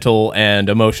equal mental and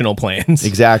emotional planes.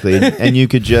 Exactly. And you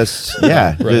could just,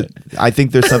 I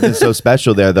think there's something so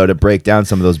special there though to break down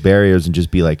some of those barriers and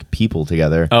just be like people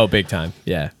together. Oh, big time.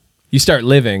 Yeah. You start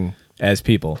living as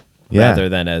people rather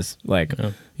than as like,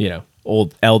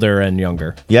 old, elder and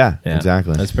younger. Yeah,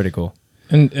 exactly. That's pretty cool.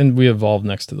 And we evolved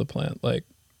next to the plant. Like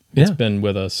it's been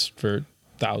with us for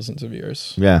thousands of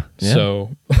years. Yeah.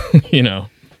 So,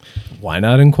 why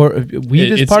not incorporate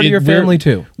weed is part of your family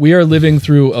too? We are living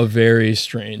through a very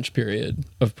strange period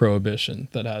of prohibition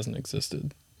that hasn't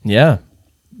existed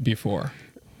before,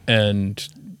 and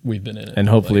we've been in it, and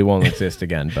hopefully won't exist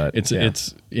again. But it's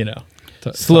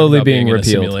slowly being repealed.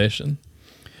 Simulation.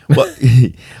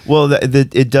 Well,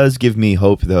 it does give me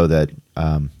hope though that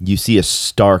you see a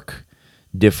stark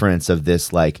difference of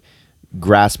this like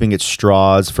grasping at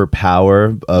straws for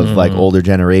power of like older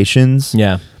generations.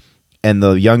 Yeah. And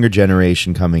the younger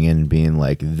generation coming in and being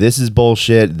like, this is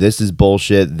bullshit, this is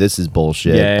bullshit, this is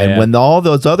bullshit. And when all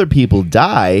those other people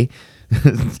die,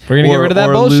 we're going to get rid of that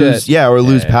bullshit.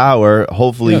 Lose power.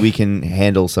 Hopefully we can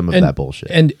handle some of that bullshit.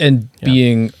 And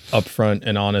being upfront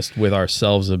and honest with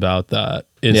ourselves about that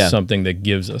is Yeah. something that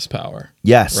gives us power.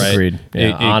 Yes. Right. Agreed. Yeah,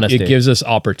 It honesty. gives us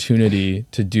opportunity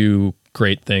to do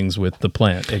great things with the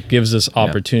plant. It gives us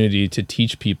opportunity to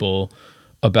teach people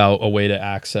about a way to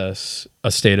access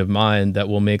a state of mind that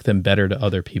will make them better to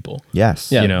other people.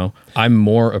 Yes. Yeah. You know, I'm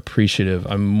more appreciative.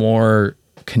 I'm more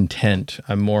content.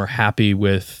 I'm more happy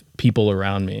with people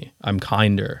around me. I'm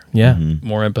kinder. Yeah.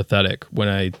 More empathetic when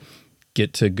I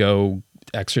get to go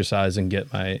exercise and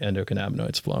get my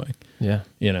endocannabinoids flowing. Yeah.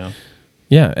 You know,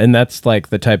 Yeah, and that's like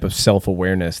the type of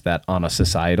self-awareness that on a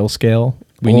societal scale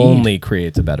We need. only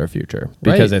creates a better future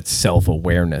because Right. it's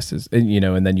self-awareness is, you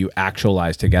know, and then you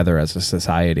actualize together as a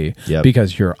society Yep.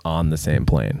 because you're on the same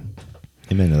plane.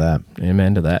 Amen to that.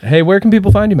 Amen to that. Hey, where can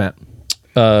people find you, Matt?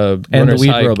 And the Runners weed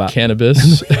High robot.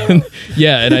 Cannabis.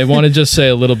 Yeah, and I want to just say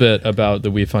a little bit about the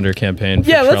Weed Funder campaign. For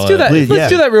Yeah, let's do Trella. that. Please, Let's yeah.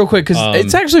 do that real quick because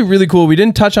it's actually really cool. We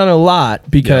didn't touch on it a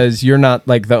lot because you're not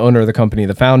like the owner of the company,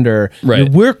 the founder. Right.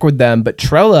 You work with them, but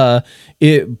Trella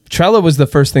was the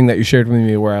first thing that you shared with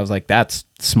me where I was like, that's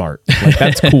smart. Like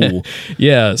that's cool.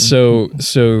 Yeah, so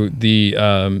the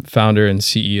founder and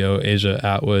CEO Asia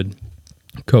Atwood,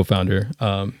 co-founder,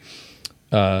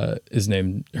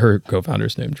 her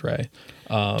co-founder's named Ray.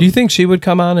 Do you think she would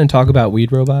come on and talk about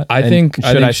Weed Robot? I And think- should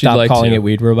I think I she'd stop like calling to. it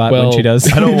Weed Robot when Well, she does?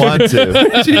 I don't want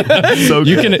to. So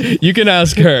You can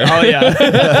ask her. Oh yeah.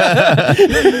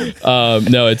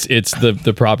 No, it's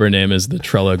the proper name is the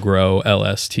Trella Grow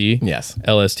LST. Yes.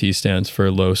 LST stands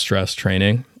for low stress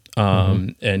training.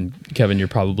 And Kevin, you're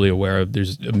probably aware of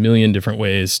there's a million different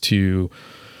ways to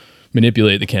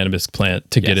manipulate the cannabis plant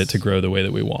to get Yes. it to grow the way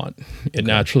that we want. It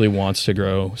naturally wants to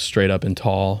grow straight up and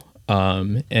tall.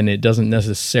 And it doesn't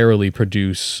necessarily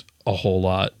produce a whole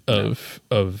lot of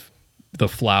the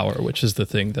flower, which is the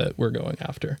thing that we're going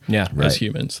after Yeah, as right.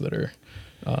 humans that are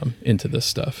into this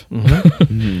stuff.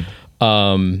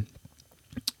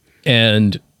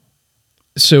 And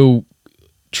so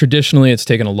traditionally it's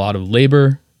taken a lot of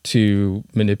labor to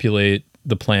manipulate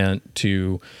the plant,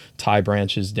 to tie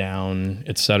branches down,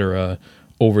 etc.,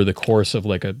 over the course of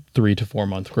like a 3 to 4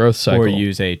 month growth cycle. Or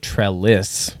use a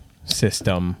trellis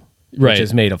system, Right. which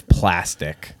is made of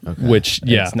plastic. Which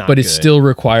It's not but it good. still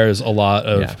requires a lot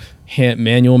of Yeah.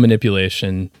 manual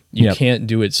manipulation. You Yep. can't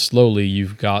do it slowly.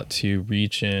 You've got to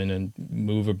reach in and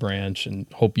move a branch and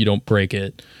hope you don't break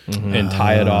it and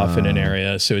tie it off in an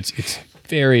area. So it's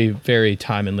very, very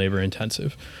time and labor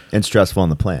intensive. and stressful on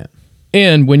the plant.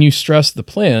 And when you stress the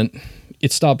plant,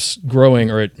 it stops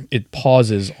growing, or it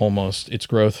pauses almost its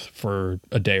growth for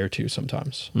a day or two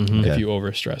sometimes if Okay. you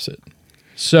overstress it.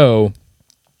 So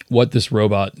what this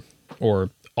robot or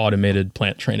automated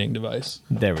plant training device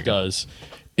There we go. does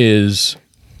is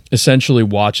essentially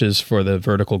watches for the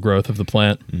vertical growth of the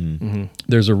plant.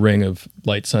 There's a ring of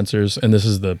light sensors, and this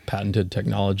is the patented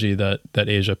technology that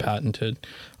Asia patented.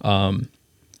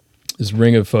 This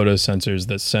ring of photosensors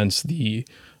that sense the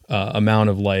amount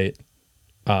of light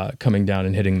coming down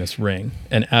and hitting this ring.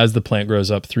 And as the plant grows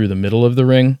up through the middle of the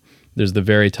ring, there's the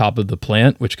very top of the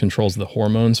plant, which controls the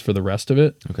hormones for the rest of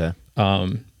it. Okay.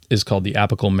 Is called the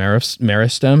apical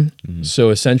meristem. So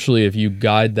essentially, if you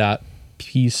guide that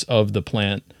piece of the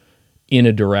plant in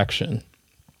a direction,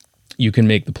 you can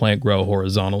make the plant grow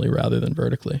horizontally rather than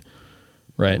vertically.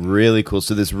 Right. Really cool.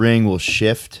 So this ring will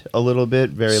shift a little bit,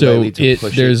 very So lightly to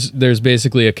push it. there's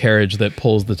basically a carriage that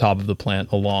pulls the top of the plant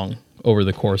along over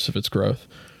the course of its growth.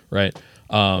 Right.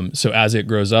 So as it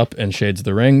grows up and shades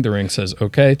the ring says,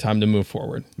 okay, time to move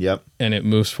forward. Yep. And it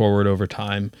moves forward over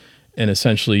time. And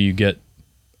essentially you get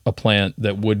a plant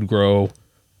that would grow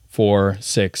 4,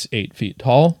 6, 8 feet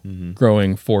tall,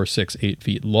 growing 4, 6, 8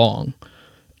 feet long.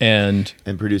 And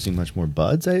And producing much more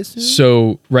buds, I assume?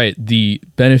 so, right, the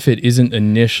benefit isn't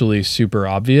initially super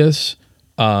obvious.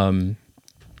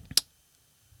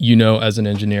 You know, as an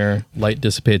engineer, light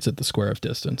dissipates at the square of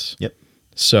distance. Yep.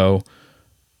 So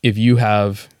if you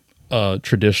have a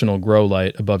traditional grow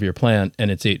light above your plant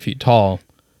and it's 8 feet tall,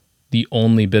 the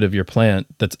only bit of your plant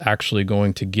that's actually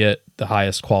going to get the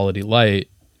highest quality light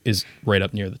is right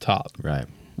up near the top, Right.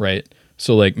 right?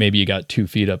 So like maybe you got 2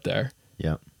 feet up there.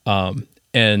 Yep.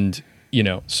 And you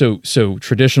know, so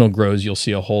traditional grows, you'll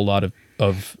see a whole lot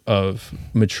of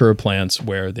mature plants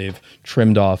where they've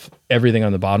trimmed off everything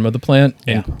on the bottom of the plant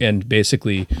and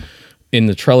basically in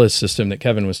the trellis system that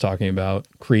Kevin was talking about,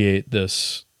 create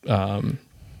this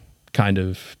kind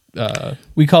of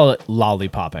We call it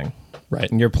lollipopping. right.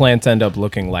 And your plants end up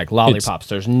looking like lollipops.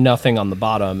 There's nothing on the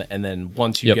bottom, and then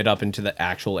once you Yep. get up into the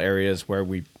actual areas where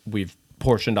we've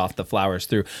portioned off the flowers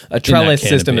through. A trellis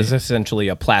system canopy. is essentially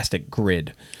a plastic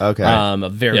grid. Okay. A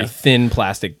very thin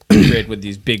plastic grid with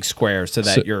these big squares so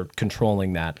that you're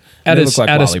controlling that. at They a, look like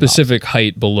at a lollipops. specific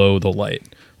height below the light.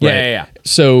 Yeah, right? yeah.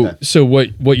 So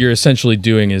what you're essentially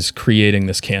doing is creating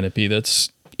this canopy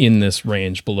that's in this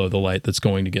range below the light that's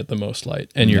going to get the most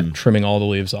light, and you're trimming all the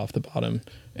leaves off the bottom,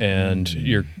 and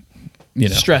you're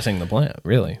Stressing the plant,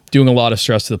 really. doing a lot of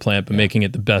stress to the plant, but making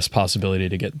it the best possibility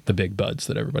to get the big buds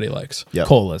that everybody likes. Yep.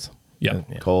 Colas. Yeah.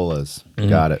 Colas.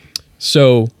 Got it.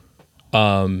 So,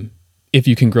 if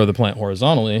you can grow the plant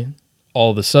horizontally,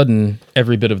 all of a sudden,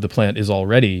 every bit of the plant is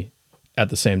already at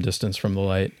the same distance from the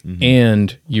light,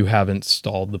 and you haven't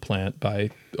stalled the plant by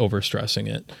overstressing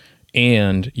it,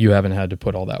 and you haven't had to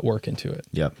put all that work into it.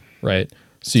 Yep. Right.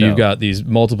 So you've got these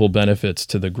multiple benefits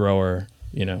to the grower,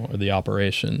 or the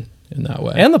operation in that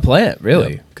way. And the plant,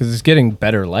 really, because it's getting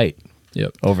better light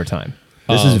Yep. over time.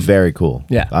 This is very cool.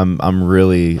 Yeah. I'm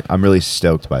really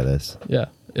stoked by this. Yeah.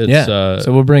 It's, So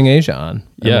we'll bring Asia on.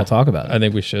 And we'll talk about it. I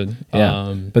think we should.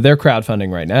 Yeah. But they're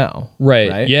crowdfunding right now.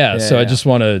 Right. Yeah. So I yeah. just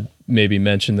want to maybe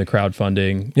mention the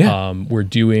crowdfunding. Yeah. We're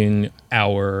doing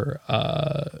our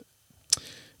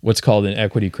what's called an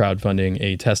equity crowdfunding,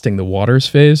 a testing the waters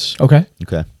phase, Okay.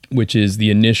 Okay. which is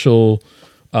the initial.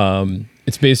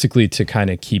 It's basically to kind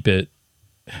of keep the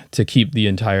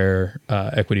entire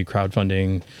equity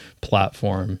crowdfunding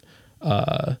platform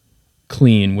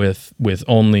clean with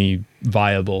only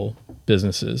viable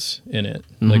businesses in it,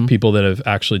 like people that have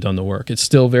actually done the work. It's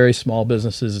still very small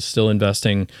businesses. It's still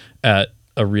investing at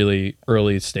a really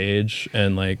early stage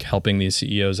and like helping these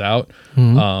CEOs out.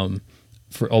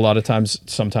 For a lot of times,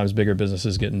 sometimes bigger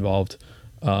businesses get involved.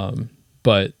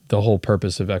 But the whole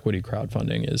purpose of equity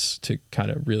crowdfunding is to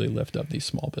kind of really lift up these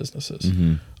small businesses.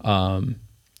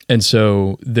 And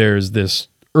so there's this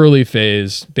early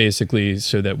phase basically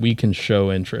so that we can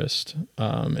show interest.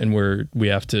 And we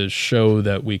have to show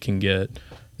that we can get,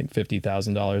 I think,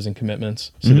 $50,000 in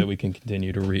commitments so that we can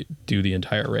continue to do the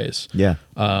entire race. Yeah.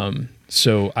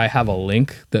 So I have a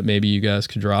link that maybe you guys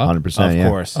could drop. 100%. Of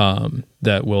course.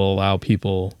 That will allow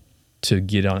people to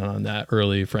get on that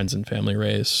early friends and family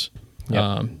race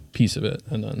piece of it,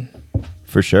 and then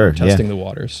For sure. testing Yeah. the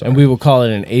waters. And we will call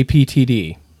it an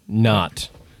APTD, not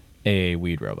a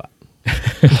weed robot.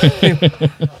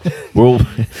 We'll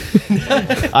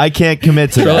I can't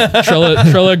commit to that.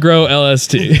 Trello Grow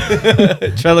LST.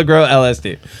 Trello Grow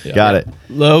LSD. Got it.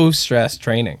 Low stress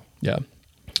training. Yeah.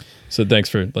 So thanks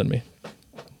for letting me.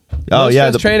 Oh Low yeah.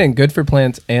 stress training, good for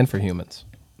plants and for humans.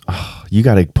 You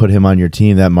got to put him on your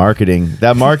team. That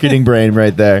marketing brain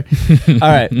right there. All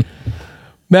right.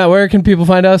 Matt, where can people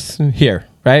find us? Here,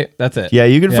 right? That's it. Yeah,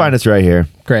 you can find us right here.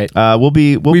 Great. We'll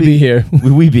be here.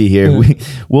 We be here.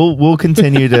 We'll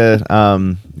continue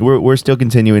to we're still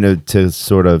continuing to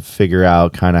sort of figure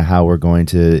out kind of how we're going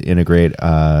to integrate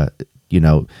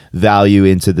value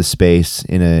into the space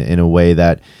in a way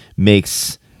that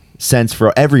makes sense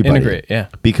for everybody. Integrate, yeah.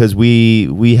 Because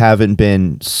we haven't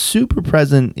been super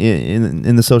present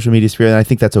in the social media sphere, and I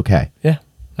think that's okay. Yeah,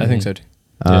 I think so too.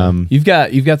 Um, You've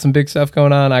got some big stuff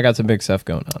going on. I got some big stuff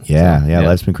going on. Yeah, So,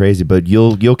 life's been crazy, but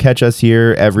you'll catch us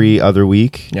here every other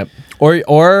week. Yep.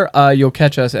 Or you'll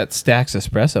catch us at Stacks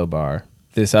Espresso Bar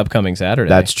this upcoming Saturday.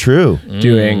 That's true. We're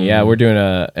doing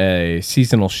a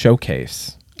seasonal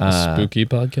showcase. Spooky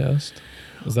podcast.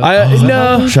 Is that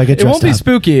No, Should I get it won't dressed be up?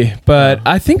 spooky, but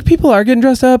I think people are getting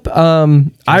dressed up. I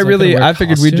wear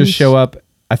figured we'd just costumes? show up.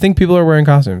 I think people are wearing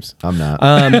costumes, I'm not.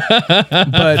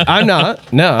 but I'm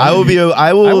not. No, I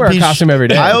wear a costume every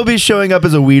day. I will be showing up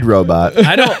as a weed robot.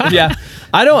 I don't. Yeah,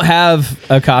 I don't have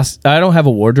I don't have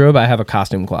a wardrobe. I have a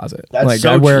costume closet. That's I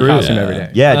so wear true. a costume every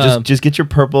day. Yeah, just get your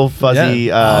purple fuzzy.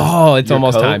 Yeah. It's your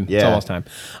almost coat. time. Yeah. It's almost time.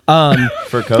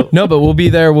 Fur coat. No, but we'll be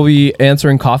there. We'll be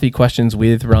answering coffee questions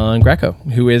with Ron Greco,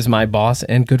 who is my boss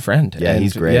and good friend. Yeah, And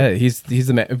he's great. Yeah, he's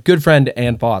the good friend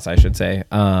and boss, I should say.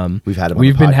 We've had him.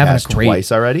 We've on been the having a podcast great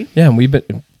twice already. Yeah, and we've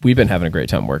been having a great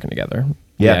time working together.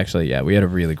 Yeah. We had a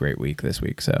really great week this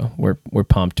week. So we're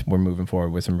pumped. We're moving forward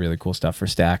with some really cool stuff for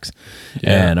Stacks.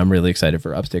 Yeah. And I'm really excited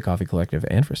for Upstate Coffee Collective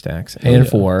and for Stacks and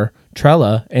for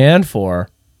Trella and for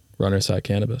Runner's High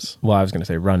Cannabis? well, I was going to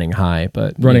say Running High,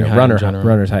 but Running High in general.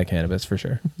 Runner's High Cannabis for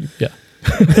sure. Yeah.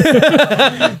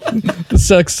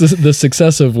 The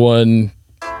success of one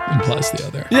implies the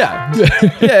other. Yeah.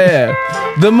 Yeah.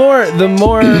 The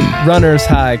more Runner's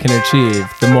High can achieve,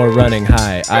 the more Running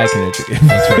High I can achieve.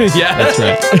 That's right. Yeah.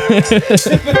 That's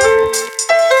right.